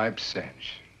lead pipe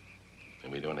cinch.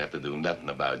 And we don't have to do nothing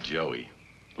about Joey.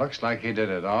 Looks like he did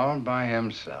it all by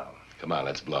himself. Come on,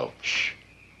 let's blow. Shh.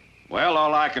 Well,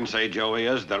 all I can say, Joey,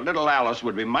 is that little Alice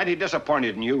would be mighty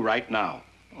disappointed in you right now.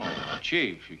 Oh,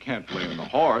 Chief, you can't blame the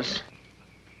horse.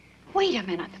 Wait a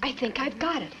minute. I think I've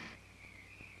got it.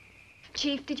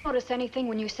 Chief, did you notice anything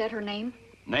when you said her name?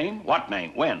 Name? What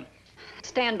name? When?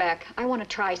 Stand back. I want to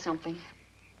try something.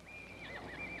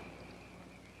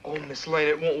 Oh, Miss Lane,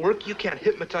 it won't work. You can't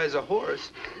hypnotize a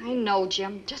horse. I know,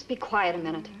 Jim. Just be quiet a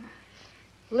minute.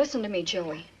 Listen to me,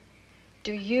 Joey.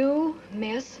 Do you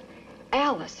miss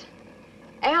Alice?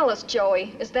 Alice,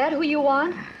 Joey. Is that who you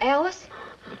want? Alice?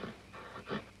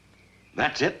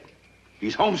 That's it?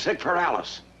 He's homesick for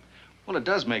Alice. Well, it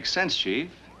does make sense, Chief.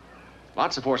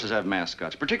 Lots of horses have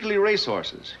mascots, particularly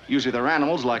racehorses. Usually they're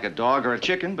animals like a dog or a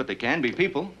chicken, but they can be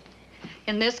people.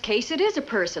 In this case, it is a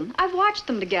person. I've watched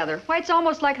them together. Why, it's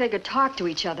almost like they could talk to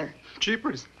each other.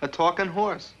 Jeepers, a talking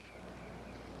horse.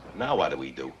 Now what do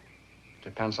we do?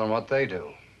 Depends on what they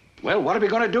do. Well, what are we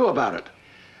going to do about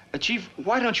it? Chief,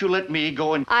 why don't you let me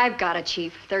go and... I've got it,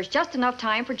 Chief. There's just enough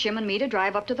time for Jim and me to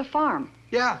drive up to the farm.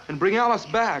 Yeah, and bring Alice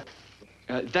back.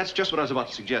 That's just what I was about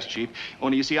to suggest, Chief.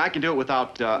 Only, you see, I can do it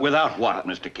without... Without what,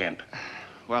 Mr. Kent?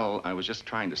 Well, I was just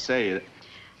trying to say that...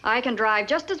 I can drive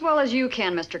just as well as you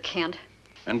can, Mr. Kent.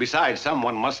 And besides,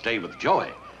 someone must stay with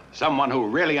Joey. Someone who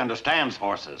really understands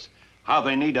horses. How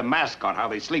they need a mascot, how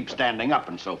they sleep standing up,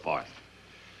 and so forth.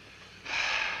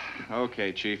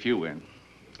 Okay, Chief, you win.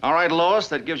 All right, Lois,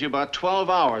 that gives you about 12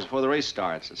 hours before the race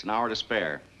starts. It's an hour to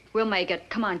spare. We'll make it.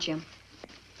 Come on, Jim.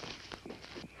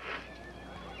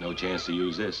 No chance to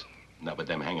use this. Not with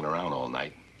them hanging around all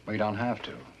night. We don't have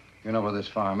to. You know where this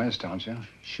farm is, don't you?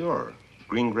 Sure.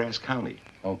 Greengrass County.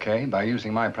 Okay, by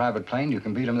using my private plane, you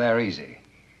can beat them there easy.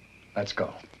 Let's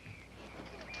go.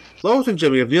 Lois and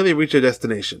Jimmy have nearly reached their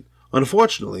destination.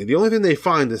 Unfortunately, the only thing they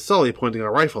find is Sully pointing a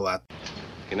rifle at them.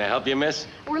 Can I help you, miss?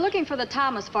 We're looking for the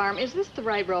Thomas farm. Is this the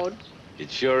right road? It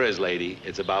sure is, lady.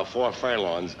 It's about 4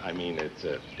 furlongs. I mean,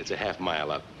 it's a half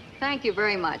mile up. Thank you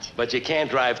very much. But you can't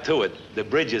drive to it. The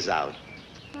bridge is out.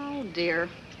 Oh, dear.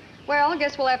 Well, I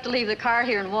guess we'll have to leave the car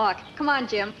here and walk. Come on,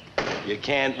 Jim. You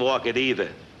can't walk it either.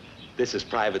 This is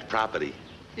private property.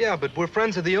 Yeah, but we're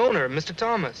friends of the owner, Mr.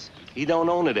 Thomas. He don't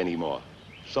own it anymore.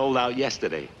 Sold out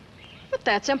yesterday. But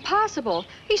that's impossible.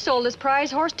 He sold his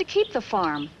prize horse to keep the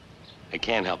farm. I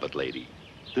can't help it, lady.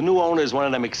 The new owner is one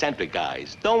of them eccentric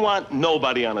guys. Don't want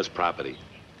nobody on his property.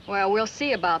 Well, we'll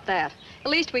see about that.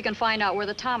 At least we can find out where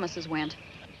the Thomases went.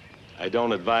 I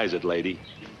don't advise it, lady.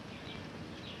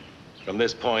 From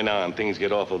this point on, things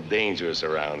get awful dangerous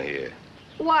around here.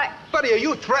 Why? Buddy, are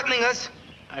you threatening us?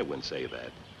 I wouldn't say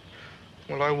that.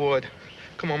 Well, I would.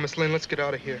 Come on, Miss Lane, let's get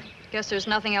out of here. Guess there's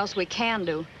nothing else we can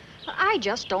do. I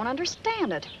just don't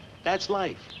understand it. That's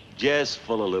life. Just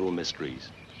full of little mysteries.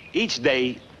 Each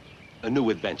day, a new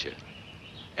adventure.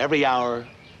 Every hour,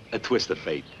 a twist of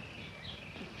fate.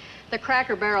 The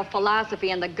Cracker Barrel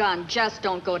philosophy and the gun just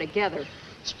don't go together.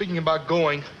 Speaking about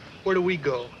going, where do we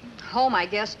go? Home, I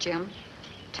guess, Jim.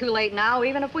 Too late now,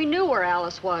 even if we knew where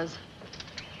Alice was.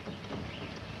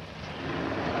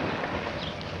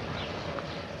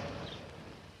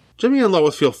 Jimmy and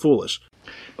Lois feel foolish.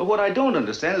 But what I don't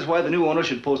understand is why the new owner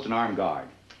should post an armed guard.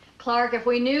 Clark, if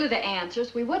we knew the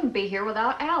answers, we wouldn't be here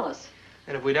without Alice.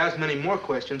 And if we'd asked many more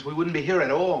questions, we wouldn't be here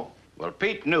at all. Well,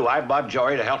 Pete knew I bought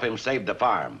Joey to help him save the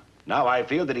farm. Now I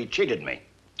feel that he cheated me.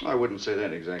 I wouldn't say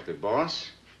that exactly, boss.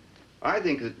 I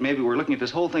think that maybe we're looking at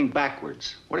this whole thing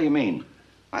backwards. What do you mean?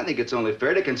 I think it's only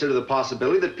fair to consider the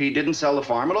possibility that Pete didn't sell the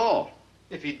farm at all.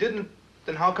 If he didn't,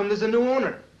 then how come there's a new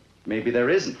owner? Maybe there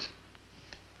isn't.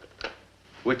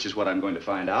 Which is what I'm going to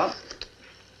find out.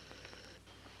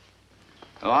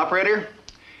 Oh, operator,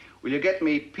 will you get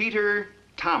me Peter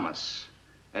Thomas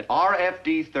at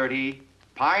RFD 30,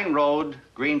 Pine Road,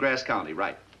 Greengrass County,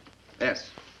 right? Yes,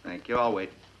 thank you, I'll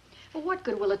wait. Well, what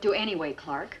good will it do anyway,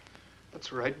 Clark?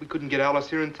 That's right, we couldn't get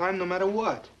Alice here in time no matter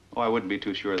what. Oh, I wouldn't be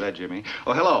too sure of that, Jimmy.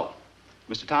 Oh, hello.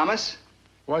 Mr. Thomas?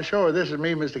 Why, sure, this is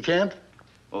me, Mr. Kent.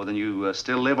 Oh, then you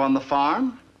still live on the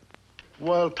farm?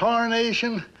 Well,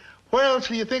 tarnation, where else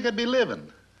do you think I'd be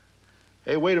living?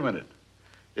 Hey, wait a minute.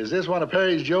 Is this one of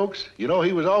Perry's jokes? You know,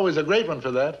 he was always a great one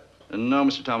for that. No,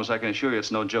 Mr. Thomas, I can assure you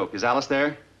it's no joke. Is Alice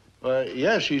there?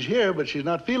 Yes, she's here, but she's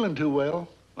not feeling too well.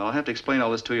 Well, I'll have to explain all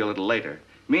this to you a little later.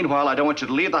 Meanwhile, I don't want you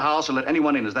to leave the house or let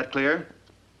anyone in. Is that clear?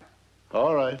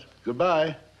 All right.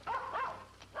 Goodbye.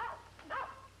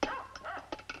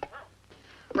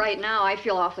 Right now, I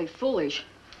feel awfully foolish.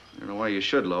 I don't know why you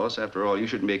should, Lois. After all, you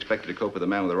shouldn't be expected to cope with a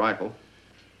man with a rifle.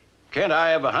 Kent, I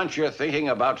have a hunch you're thinking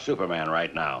about Superman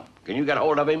right now. Can you get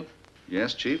hold of him?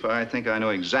 Yes, Chief, I think I know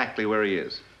exactly where he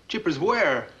is. Chippers,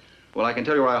 where? Well, I can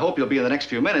tell you where I hope you'll be in the next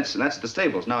few minutes, and that's at the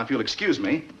stables. Now, if you'll excuse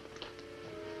me.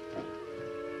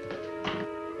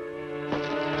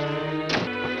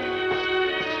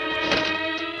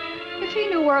 If he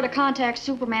knew where to contact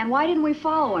Superman, why didn't we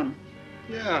follow him?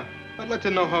 Yeah, I'd like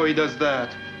to know how he does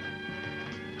that.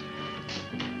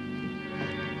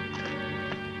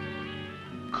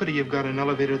 Could he have got an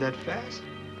elevator that fast?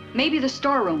 Maybe the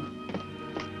storeroom.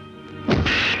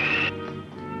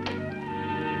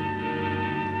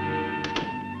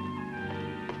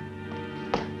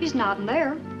 He's not in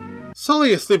there.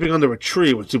 Sully is sleeping under a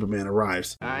tree when Superman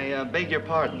arrives. I beg your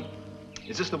pardon.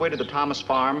 Is this the way to the Thomas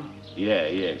farm?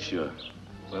 Yeah, sure.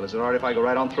 Well, is it all right if I go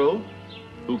right on through?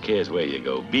 Who cares where you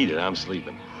go? Beat it, I'm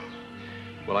sleeping.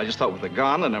 Well, I just thought with the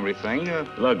gun and everything...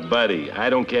 Look, buddy, I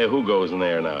don't care who goes in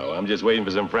there now. I'm just waiting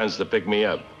for some friends to pick me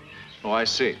up. Oh, I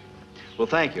see. Well,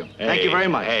 thank you. Thank you very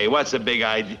much. Hey, what's the big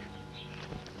idea?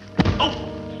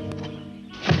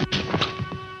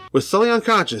 With Sully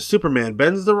unconscious, Superman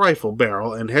bends the rifle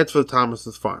barrel and heads for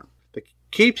Thomas's farm. The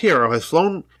caped hero has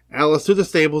flown Alice to the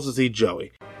stables to see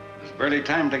Joey. It's barely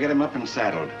time to get him up and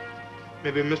saddled.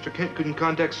 Maybe Mr. Kent couldn't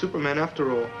contact Superman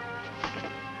after all.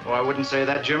 Oh, I wouldn't say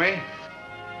that, Jimmy.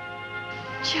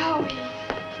 Joey.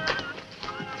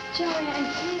 Joey, I'm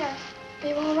here. Are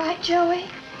you all right, Joey?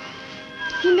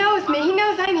 He knows me. He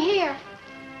knows I'm here.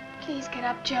 Please get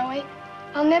up, Joey.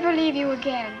 I'll never leave you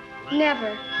again.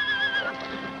 Never.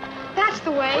 That's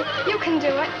the way. You can do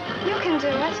it. You can do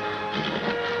it.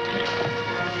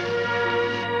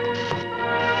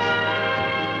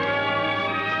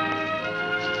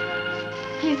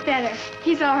 He's better.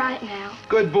 He's all right now.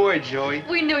 Good boy, Joey.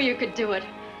 We knew you could do it.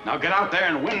 Now get out there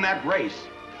and win that race.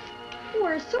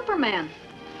 Where's Superman?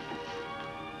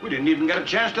 We didn't even get a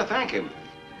chance to thank him.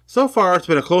 So far, it's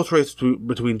been a close race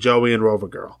between Joey and Rover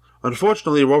Girl.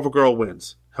 Unfortunately, Rover Girl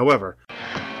wins. However...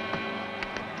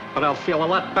 But I'll feel a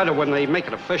lot better when they make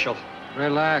it official.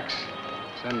 Relax.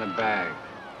 It's in the bag.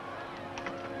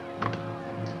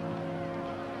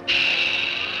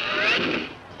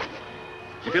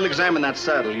 If you'll examine that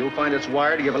saddle, you'll find it's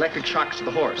wired to give electric shocks to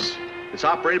the horse. It's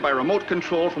operated by remote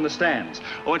control from the stands.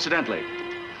 Oh, incidentally,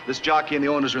 this jockey and the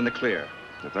owners are in the clear.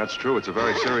 If that's true, it's a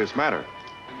very serious matter.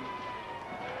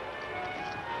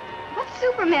 What's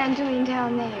Superman doing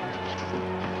down there?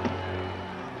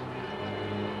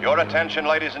 Your attention,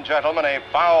 ladies and gentlemen, a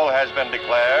foul has been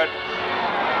declared.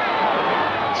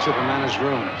 Superman is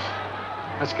ruined.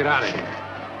 Let's get out of here.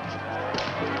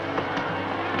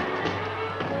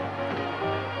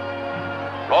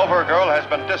 Rover Girl has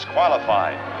been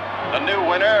disqualified. The new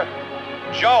winner,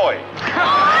 Joey.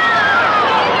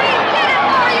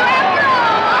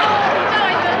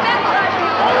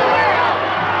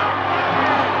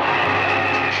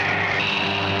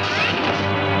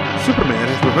 Superman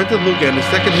has prevented Luke and his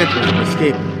second henchman from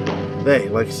escaping. They,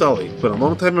 like Sully, spent a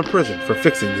long time in prison for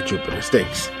fixing the Jupiter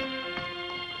stakes.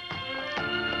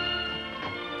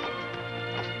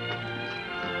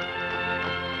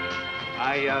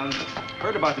 I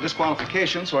heard about the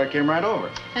disqualification, so I came right over.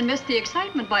 And missed the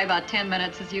excitement by about 10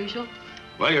 minutes as usual.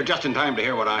 Well, you're just in time to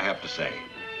hear what I have to say.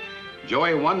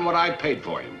 Joey won what I paid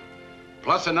for him,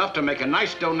 plus enough to make a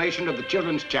nice donation to the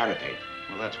children's charity.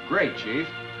 Well, that's great, Chief.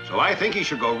 So I think he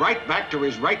should go right back to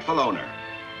his rightful owner.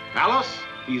 Alice,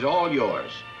 he's all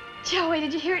yours. Joey,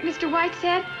 did you hear what Mr. White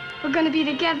said? We're going to be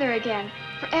together again,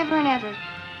 forever and ever,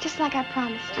 just like I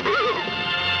promised.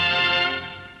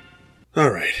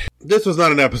 Alright, this was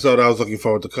not an episode I was looking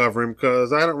forward to covering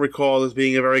because I don't recall this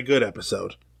being a very good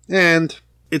episode. And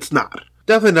it's not.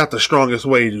 Definitely not the strongest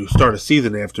way to start a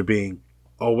season after being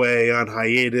away on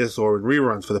hiatus or in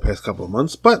reruns for the past couple of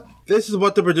months, but this is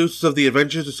what the producers of The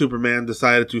Adventures of Superman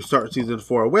decided to start season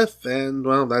 4 with, and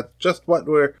well, that's just what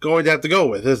we're going to have to go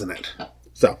with, isn't it?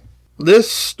 So,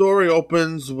 this story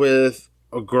opens with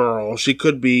a girl. She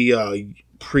could be a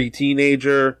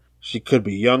pre-teenager, she could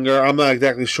be younger. I'm not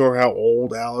exactly sure how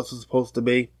old Alice is supposed to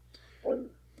be.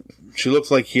 She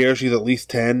looks like here she's at least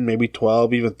 10, maybe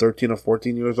 12, even 13 or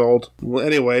 14 years old. Well,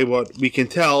 anyway, what we can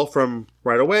tell from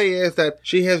right away is that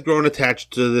she has grown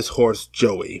attached to this horse,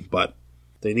 Joey. But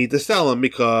they need to sell him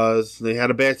because they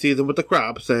had a bad season with the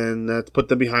crops, and that's put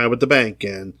them behind with the bank.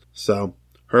 And so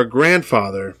her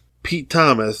grandfather, Pete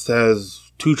Thomas,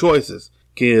 has two choices.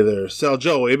 He can either sell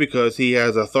Joey because he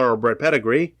has a thoroughbred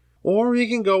pedigree, or he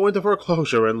can go into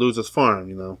foreclosure and lose his farm,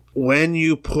 you know. When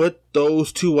you put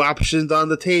those two options on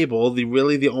the table,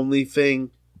 the only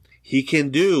thing he can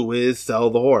do is sell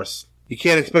the horse. You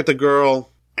can't expect a girl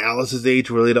Alice's age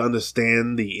really to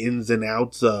understand the ins and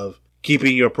outs of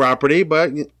keeping your property,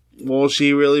 but, well,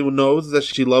 she really knows that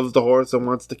she loves the horse and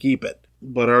wants to keep it.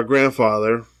 But her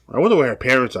grandfather, I wonder where her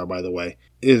parents are, by the way,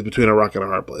 is between a rock and a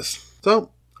hard place.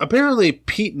 So, apparently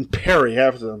Pete and Perry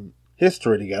have some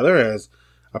history together, as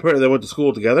apparently they went to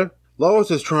school together.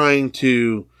 Lois is trying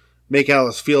to make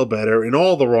Alice feel better in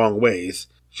all the wrong ways.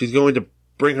 She's going to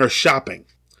bring her shopping.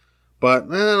 But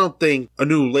I don't think a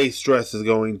new lace dress is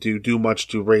going to do much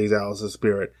to raise Alice's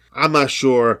spirit. I'm not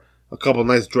sure a couple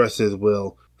nice dresses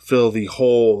will fill the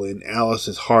hole in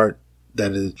Alice's heart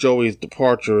that is Joey's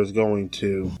departure is going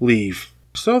to leave.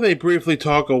 So they briefly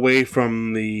talk away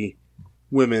from the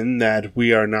women that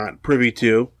we are not privy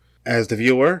to as the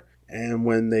viewer. And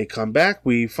when they come back,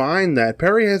 we find that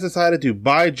Perry has decided to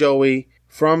buy Joey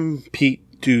from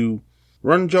Pete to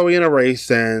run Joey in a race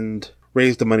and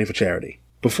raise the money for charity.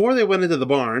 Before they went into the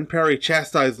barn, Perry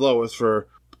chastised Lois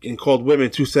and called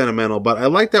women too sentimental, but I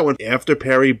like that when after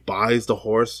Perry buys the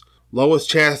horse, Lois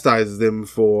chastises him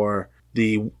for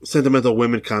the sentimental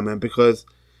women comment because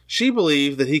she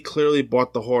believed that he clearly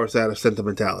bought the horse out of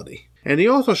sentimentality. And he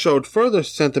also showed further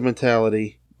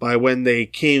sentimentality by when they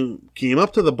came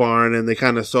up to the barn and they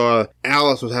kind of saw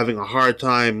Alice was having a hard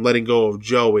time letting go of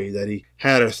Joey, that he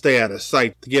had her stay out of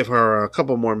sight to give her a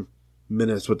couple more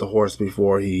minutes with the horse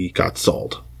before he got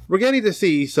sold. We're getting to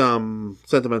see some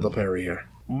sentimental Perry here.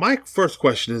 My first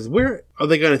question is, where are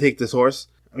they going to take this horse?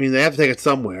 I mean, they have to take it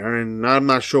somewhere, and I'm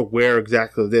not sure where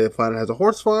exactly they find it has a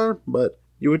horse farm, but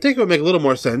you would think it would make a little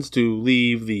more sense to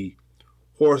leave the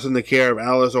horse in the care of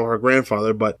Alice or her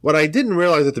grandfather, but what I didn't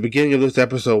realize at the beginning of this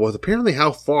episode was apparently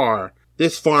how far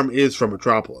this farm is from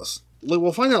Metropolis.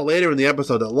 We'll find out later in the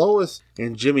episode that Lois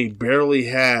and Jimmy barely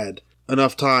had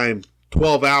enough time,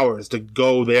 12 hours, to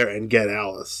go there and get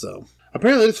Alice, so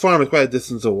apparently this farm is quite a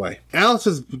distance away. Alice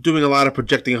is doing a lot of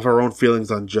projecting of her own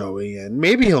feelings on Joey, and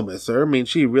maybe he'll miss her. I mean,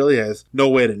 she really has no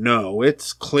way to know.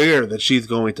 It's clear that she's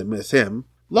going to miss him.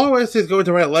 Lois is going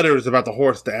to write letters about the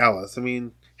horse to Alice. I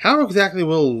mean, how exactly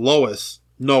will Lois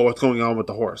know what's going on with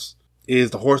the horse?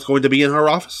 Is the horse going to be in her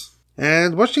office?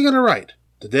 And what's she going to write?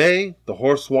 Today, the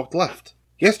horse walked left.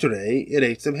 Yesterday, it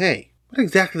ate some hay. What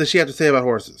exactly does she have to say about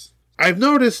horses? I've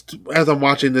noticed, as I'm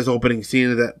watching this opening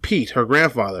scene, that Pete, her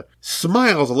grandfather,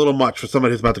 smiles a little much for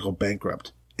somebody who's about to go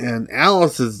bankrupt. And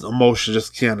Alice's emotion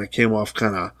just kind of came off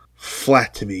kind of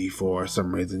flat to me for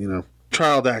some reason, you know.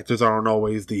 Child actors aren't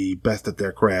always the best at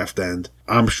their craft, and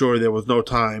I'm sure there was no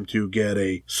time to get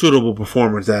a suitable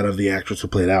performance out of the actress who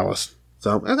played Alice.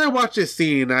 So, as I watched this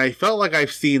scene, I felt like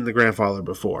I've seen the grandfather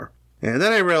before. And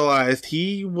then I realized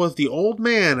he was the old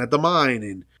man at the mine,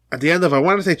 and at the end of, I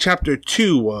want to say, Chapter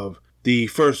 2 of the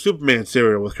first Superman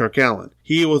serial with Kirk Allen.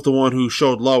 He was the one who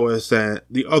showed Lois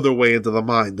the other way into the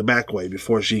mine, the back way,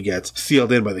 before she gets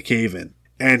sealed in by the cave-in.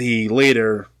 And he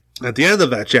later, at the end of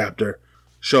that chapter,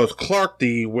 shows Clark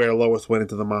where Lois went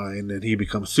into the mine, and he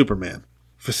becomes Superman,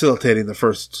 facilitating the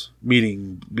first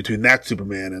meeting between that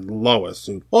Superman and Lois,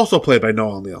 who also played by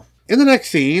Noel Neill. In the next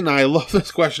scene, I love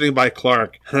this questioning by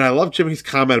Clark, and I love Jimmy's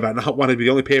comment about not wanting to be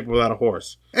the only paper without a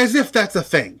horse. As if that's a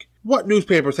thing. What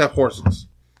newspapers have horses?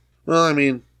 Well, I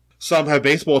mean, some have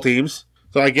baseball teams,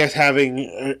 so I guess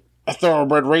having a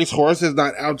thoroughbred racehorse is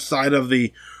not outside of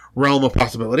the realm of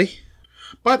possibility.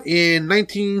 But in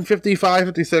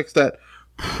 1955-56, that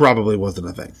probably wasn't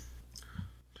a thing.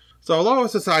 So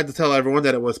Lois decided to tell everyone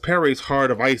that it was Perry's heart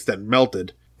of ice that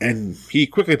melted, and he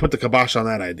quickly put the kibosh on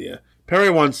that idea. Perry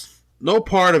wants no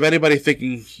part of anybody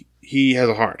thinking he has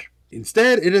a heart.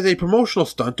 Instead, it is a promotional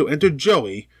stunt to enter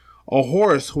Joey, a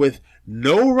horse with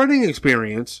no running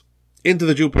experience, into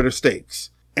the Jupiter Stakes.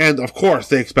 And, of course,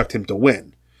 they expect him to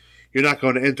win. You're not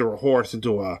going to enter a horse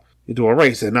into a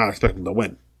race and not expect him to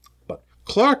win. But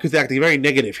Clark is acting very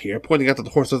negative here, pointing out that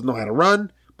the horse doesn't know how to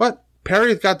run, but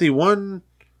Perry's got the one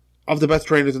of the best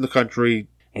trainers in the country,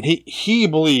 and he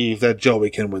believes that Joey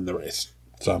can win the race.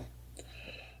 So,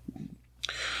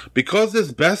 because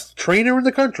this best trainer in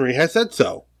the country has said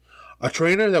so, a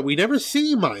trainer that we never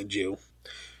see, mind you,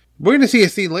 we're going to see a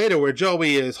scene later where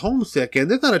Joey is homesick, and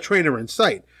there's not a trainer in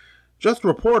sight. Just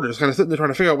reporters kind of sitting there trying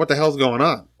to figure out what the hell's going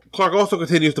on. Clark also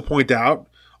continues to point out,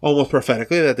 almost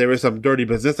prophetically, that there is some dirty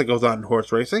business that goes on in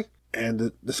horse racing.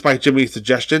 And despite Jimmy's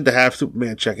suggestion to have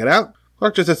Superman check it out,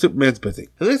 Clark just says Superman's busy.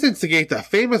 And this instigates a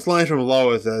famous line from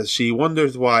Lois as she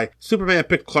wonders why Superman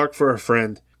picked Clark for a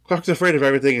friend. Clark's afraid of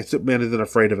everything and Superman isn't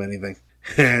afraid of anything.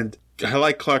 And I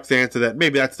like Clark's answer that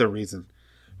maybe that's the reason.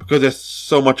 Because there's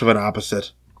so much of an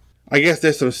opposite. I guess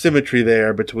there's some symmetry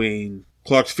there between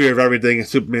Clark's fear of everything and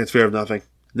Superman's fear of nothing.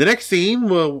 The next scene,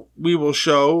 we will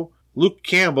show Luke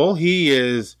Campbell, he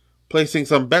is placing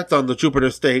some bets on the Jupiter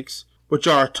Stakes, which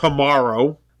are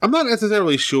tomorrow. I'm not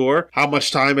necessarily sure how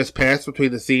much time has passed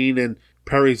between the scene in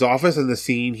Perry's office and the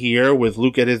scene here with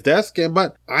Luke at his desk,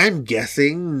 but I'm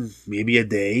guessing maybe a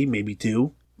day, maybe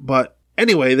two. But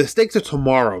anyway, the stakes are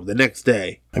tomorrow, the next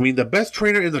day. I mean, the best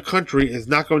trainer in the country is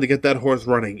not going to get that horse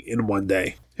running in one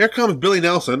day. Here comes Billy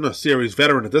Nelson, a series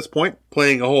veteran at this point,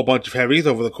 playing a whole bunch of heavies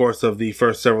over the course of the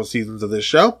first several seasons of this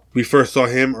show. We first saw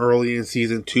him early in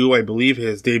season 2. I believe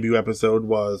his debut episode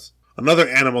was another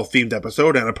animal-themed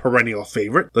episode and a perennial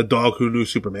favorite, The Dog Who Knew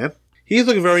Superman. He's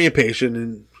looking very impatient,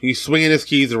 and he's swinging his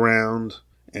keys around,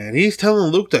 and he's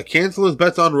telling Luke to cancel his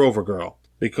bets on Rover Girl,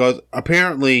 because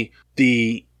apparently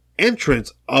the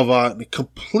entrance of a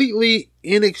completely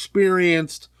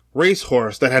inexperienced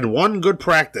racehorse that had one good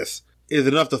practice is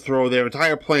enough to throw their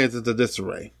entire plans into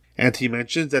disarray. And he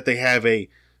mentions that they have a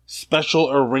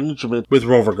special arrangement with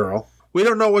Rover Girl. We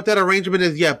don't know what that arrangement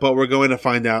is yet, but we're going to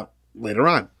find out later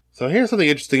on. So here's something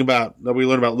interesting that we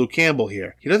learn about Luke Campbell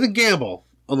here. He doesn't gamble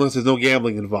unless there's no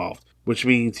gambling involved, which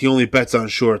means he only bets on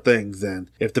sure things, and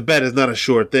if the bet is not a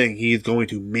sure thing, he's going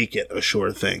to make it a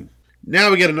sure thing.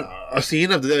 Now we get a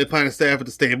scene of the Daily Planet staff at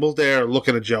the stables. They're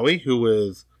looking at Joey, who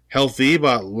is healthy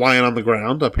but lying on the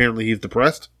ground. Apparently he's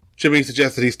depressed. Jimmy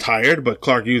suggests that he's tired, but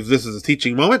Clark uses this as a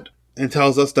teaching moment and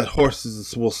tells us that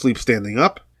horses will sleep standing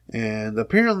up. And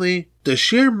apparently the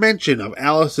sheer mention of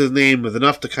Alice's name is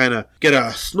enough to kind of get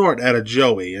a snort out of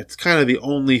Joey. It's kind of the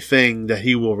only thing that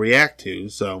he will react to.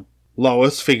 So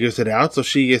Lois figures it out, so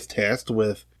she is tasked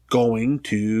with going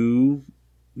to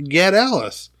get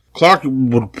Alice. Clark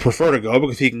would prefer to go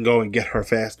because he can go and get her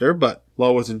faster, but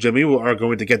Lois and Jimmy are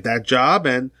going to get that job.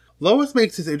 And Lois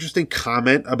makes this interesting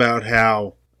comment about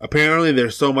how apparently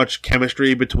there's so much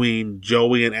chemistry between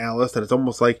Joey and Alice that it's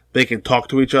almost like they can talk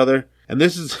to each other. And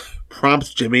this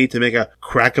prompts Jimmy to make a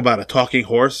crack about a talking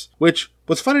horse, which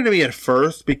was funny to me at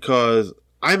first because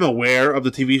I'm aware of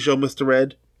the TV show Mr.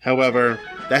 Ed. However,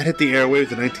 that hit the airwaves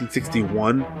in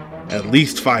 1961, at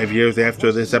least 5 years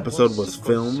after this episode was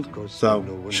filmed.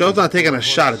 So, show's not taking a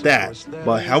shot at that.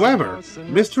 But however,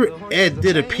 Mr. Ed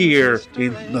did appear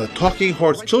in the Talking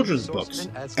Horse children's books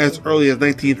as early as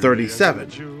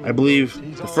 1937. I believe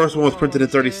the first one was printed in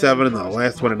 1937 and the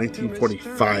last one in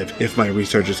 1945, if my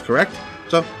research is correct.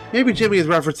 So, maybe Jimmy is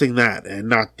referencing that and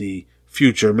not the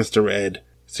future Mr. Ed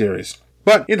series.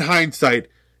 But in hindsight,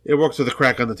 it works with a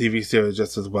crack on the TV series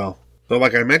just as well. So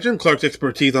like I mentioned, Clark's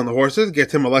expertise on the horses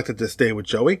gets him elected to stay with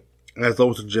Joey, as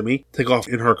Lois and Jimmy take off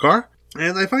in her car.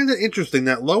 And I find it interesting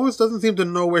that Lois doesn't seem to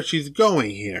know where she's going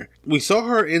here. We saw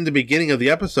her in the beginning of the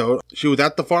episode. She was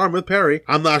at the farm with Perry.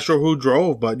 I'm not sure who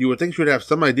drove, but you would think she would have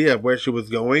some idea of where she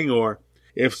was going, or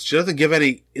if she doesn't give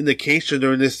any indication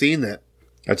during this scene that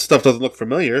stuff doesn't look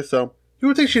familiar, so you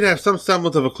would think she'd have some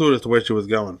semblance of a clue as to where she was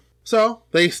going. So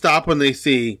they stop when they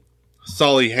see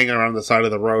Sully hanging around the side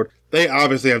of the road. They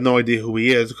obviously have no idea who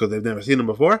he is because they've never seen him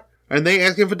before, and they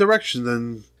ask him for directions,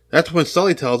 and that's when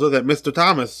Sully tells her that Mr.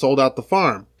 Thomas sold out the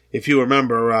farm. If you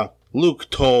remember, Luke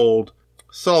told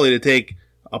Sully to take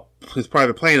his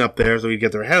private plane up there so he'd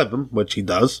get there ahead of them, which he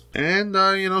does. And,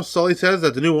 Sully says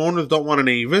that the new owners don't want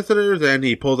any visitors, and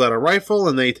he pulls out a rifle,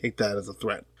 and they take that as a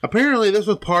threat. Apparently, this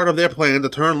was part of their plan to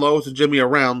turn Lois and Jimmy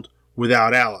around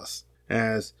without Alice,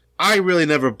 as I really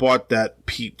never bought that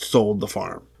Pete sold the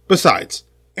farm. Besides,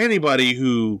 anybody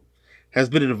who has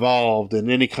been involved in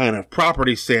any kind of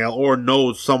property sale or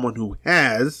knows someone who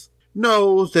has,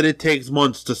 knows that it takes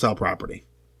months to sell property.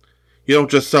 You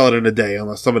don't just sell it in a day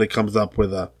unless somebody comes up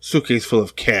with a suitcase full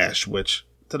of cash, which,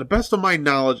 to the best of my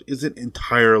knowledge, isn't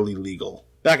entirely legal.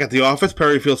 Back at the office,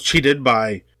 Perry feels cheated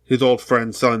by his old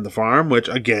friend selling the farm, which,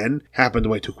 again, happened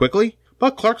way too quickly.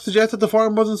 But Clark suggests that the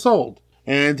farm wasn't sold,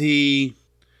 and he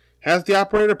has the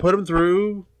operator put him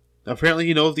through. Apparently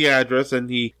he knows the address,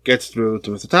 and he gets through to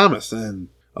Mr. Thomas, and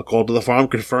a call to the farm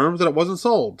confirms that it wasn't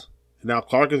sold. And now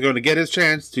Clark is going to get his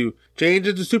chance to change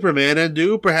into Superman and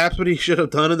do perhaps what he should have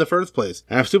done in the first place.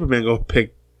 Have Superman go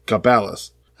pick up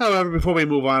Alice. However, before we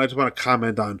move on, I just want to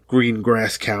comment on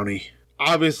Greengrass County.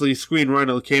 Obviously, Screen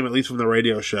Rhino came at least from the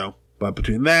radio show. But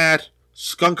between that,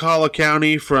 Skunk Hollow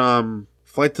County from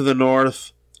Flight to the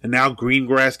North, and now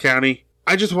Greengrass County,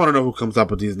 I just want to know who comes up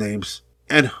with these names.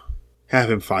 And have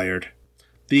him fired.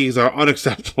 These are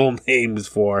unacceptable names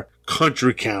for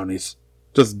country counties.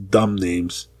 Just dumb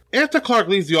names. After Clark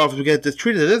leaves the office, we get this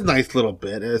treated this nice little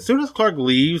bit. As soon as Clark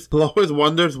leaves, Lois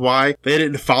wonders why they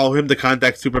didn't follow him to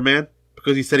contact Superman.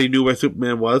 Because he said he knew where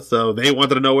Superman was, so they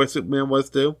wanted to know where Superman was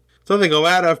too. So they go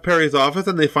out of Perry's office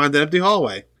and they find an empty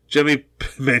hallway. Jimmy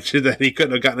mentioned that he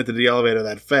couldn't have gotten into the elevator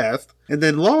that fast. And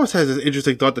then Lois has this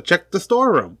interesting thought to check the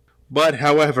storeroom. But,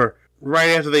 however, right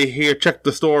after they check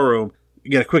the storeroom,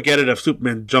 you get a quick edit of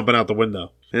Superman jumping out the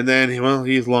window. And then, well,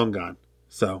 he's long gone.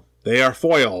 So, they are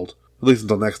foiled. At least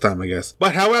until next time, I guess.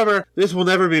 But however, this will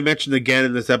never be mentioned again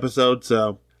in this episode,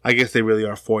 so I guess they really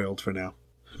are foiled for now.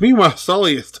 Meanwhile,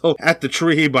 Sully is still at the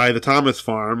tree by the Thomas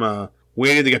farm,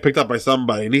 waiting to get picked up by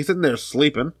somebody, and he's sitting there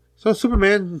sleeping. So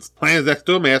Superman lands next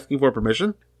to him, asking for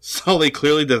permission. Sully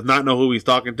clearly does not know who he's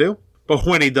talking to, but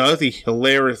when he does, he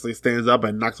hilariously stands up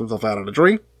and knocks himself out on a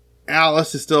tree.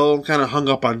 Alice is still kind of hung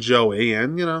up on Joey,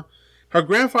 and, her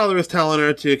grandfather is telling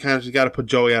her she's got to put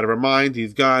Joey out of her mind.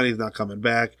 He's gone, he's not coming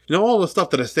back. All the stuff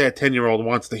that a sad 10-year-old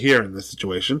wants to hear in this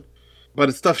situation. But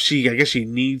it's stuff I guess she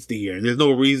needs to hear. There's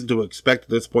no reason to expect at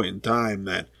this point in time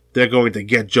that they're going to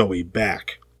get Joey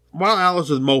back. While Alice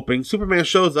is moping, Superman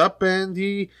shows up and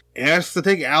he asks to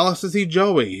take Alice to see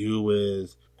Joey, who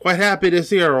is quite happy to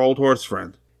see her old horse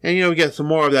friend. And, we get some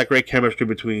more of that great chemistry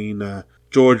between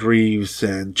George Reeves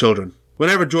and children.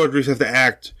 Whenever George Reeves has to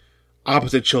act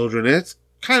opposite children, it's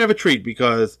kind of a treat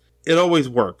because it always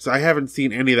works. I haven't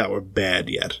seen any that were bad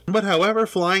yet. But however,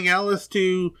 flying Alice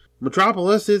to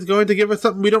Metropolis is going to give us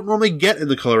something we don't normally get in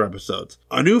the color episodes.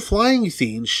 A new flying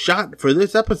scene shot for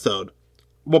this episode.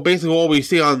 Well, basically all we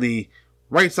see on the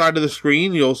right side of the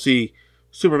screen, you'll see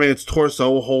Superman's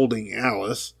torso holding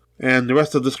Alice, and the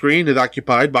rest of the screen is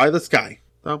occupied by the sky.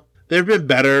 So, there have been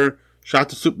better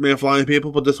shots of Superman flying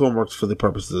people, but this one works for the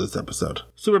purposes of this episode.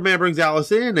 Superman brings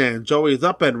Alice in, and Joey is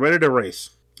up and ready to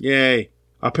race. Yay.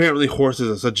 Apparently horses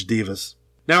are such divas.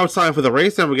 Now it's time for the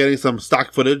race, and we're getting some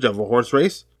stock footage of a horse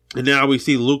race. And now we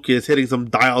see Luke is hitting some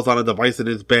dials on a device in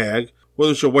his bag.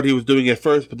 Wasn't sure what he was doing at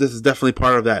first, but this is definitely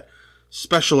part of that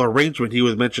special arrangement he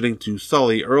was mentioning to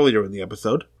Sully earlier in the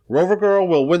episode. Rover Girl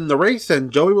will win the race,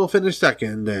 and Joey will finish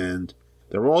second, and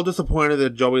they're all disappointed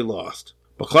that Joey lost.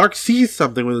 But Clark sees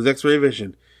something with his X-ray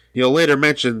vision. He'll later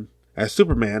mention, as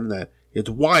Superman, that it's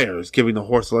wires giving the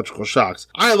horse electrical shocks.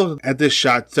 I looked at this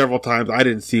shot several times. I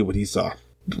didn't see what he saw.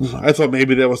 I thought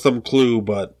maybe there was some clue,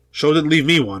 but show didn't leave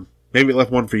me one. Maybe it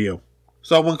left one for you.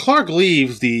 So when Clark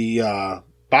leaves the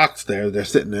box they're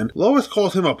sitting in, Lois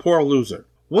calls him a poor loser.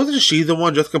 Wasn't she the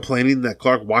one just complaining that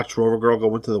Clark watched Rover Girl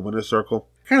go into the winner's circle?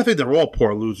 I kind of think they're all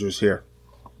poor losers here.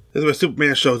 This is where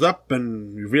Superman shows up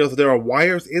and reveals that there are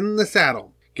wires in the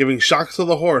saddle, giving shocks to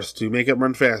the horse to make it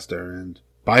run faster, and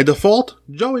by default,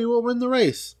 Joey will win the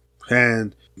race.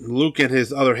 And Luke and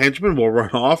his other henchmen will run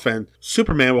off, and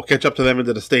Superman will catch up to them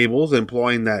into the stables,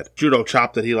 employing that judo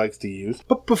chop that he likes to use.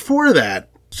 But before that,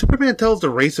 Superman tells the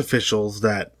race officials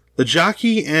that the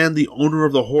jockey and the owner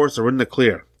of the horse are in the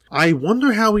clear. I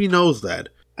wonder how he knows that.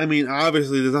 I mean,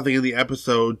 obviously there's nothing in the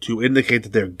episode to indicate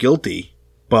that they're guilty,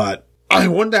 but I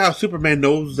wonder how Superman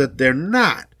knows that they're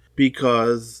not,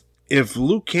 because if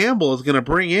Luke Campbell is going to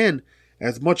bring in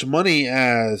as much money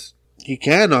as he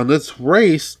can on this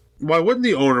race, why wouldn't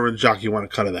the owner and jockey want a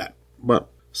cut of that? But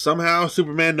somehow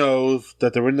Superman knows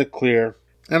that they're in the clear,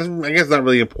 and I guess it's not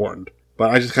really important, but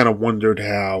I just kind of wondered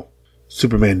how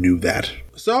Superman knew that.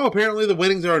 So apparently the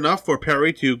winnings are enough for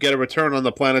Perry to get a return on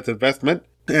the planet's investment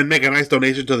and make a nice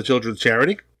donation to the children's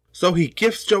charity. So he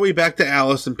gifts Joey back to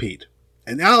Alice and Pete.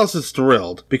 And Alice is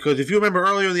thrilled, because if you remember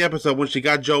earlier in the episode when she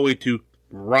got Joey to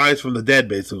rise from the dead,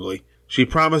 basically, she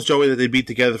promised Joey that they'd be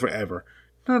together forever.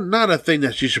 Not a thing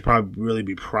that she should probably really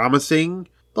be promising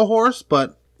the horse,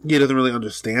 but he doesn't really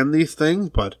understand these things.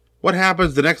 But what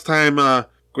happens the next time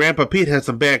Grandpa Pete has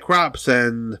some bad crops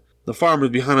and the farm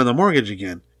is behind on the mortgage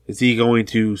again? Is he going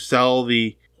to sell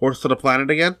the horse to the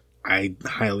planet again? I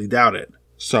highly doubt it.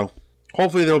 So,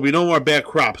 hopefully there will be no more bad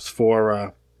crops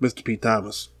for Mr. Pete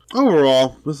Thomas.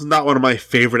 Overall, this is not one of my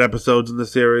favorite episodes in the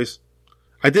series.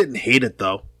 I didn't hate it,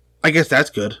 though. I guess that's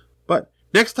good. But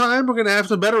next time, we're going to have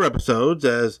some better episodes,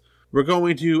 as we're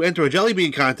going to enter a jelly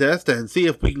bean contest and see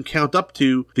if we can count up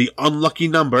to the unlucky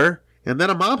number, and then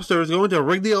a mobster is going to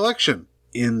rig the election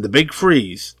in The Big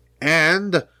Freeze.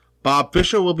 And Bob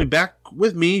Fisher will be back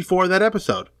with me for that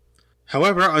episode.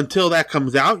 However, until that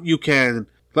comes out, you can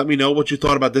let me know what you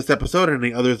thought about this episode and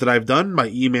any others that I've done by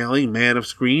emailing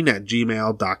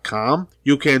manofscreen@gmail.com.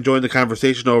 You can join the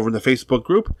conversation over in the Facebook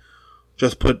group.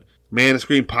 Just put Man of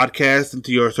Screen Podcast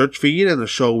into your search feed and the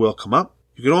show will come up.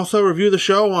 You can also review the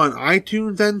show on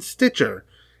iTunes and Stitcher,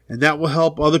 and that will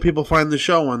help other people find the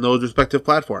show on those respective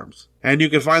platforms. And you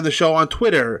can find the show on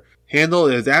Twitter. Handle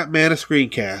is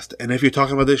 @ManofScreencast. And if you're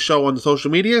talking about this show on the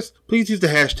social medias, please use the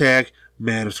hashtag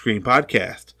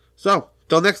ManofScreenPodcast. So,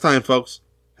 till next time, folks.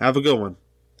 Have a good one.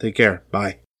 Take care.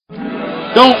 Bye.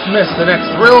 Don't miss the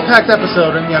next thrill-packed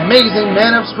episode in the amazing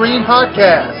Man of Screen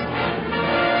podcast.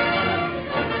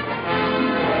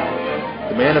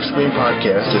 The Man of Screen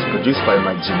podcast is produced by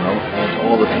Mike Zumo, and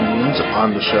all opinions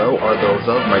on the show are those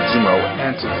of Mike Zumo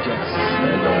and his guests,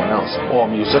 and no one else.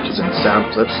 All music is in sound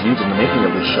clips used in the making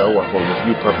of this show are for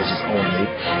review purposes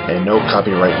only, and no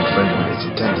copyright infringement is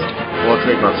intended. All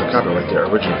trademarks are copyright their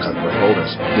original copyright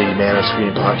holders. The Man of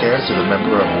Screen podcast is a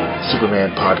member of the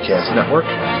Superman Podcast Network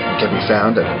and can be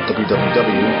found at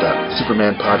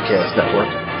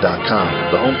www.supermanpodcastnetwork.com.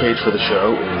 The homepage for the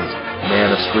show is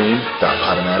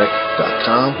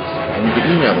manofscreen.podomatic.com, and you can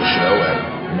email the show at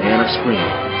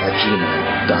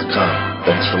manofscreen@gmail.com.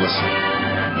 Thanks for listening.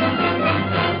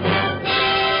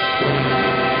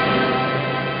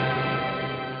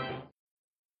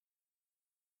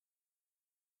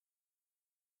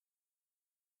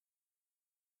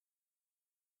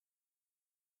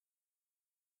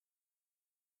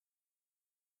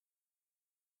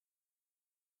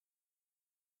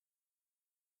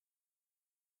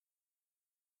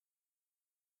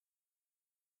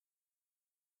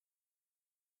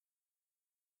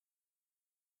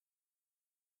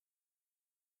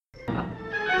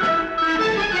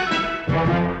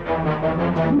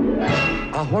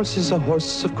 A horse is a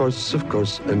horse, of course,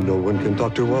 and no one can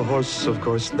talk to a horse, of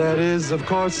course. That is, of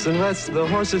course, unless the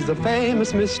horse is the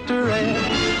famous Mr. Ed.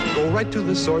 Go right to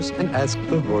the source and ask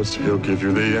the horse. He'll give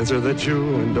you the answer that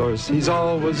you endorse. He's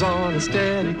always on a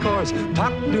steady course.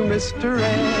 Talk to Mr.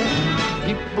 Ed.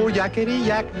 People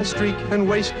yakety-yak a streak and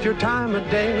waste your time a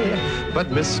day. But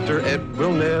Mr. Ed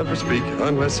will never speak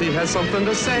unless he has something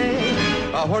to say.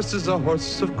 A horse is a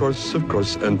horse, of course,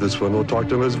 and this one will talk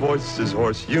till his voice is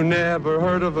hoarse. You never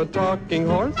heard of a talking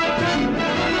horse?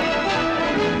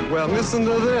 Well, listen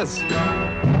to this.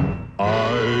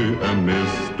 I am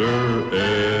Mr. Ed.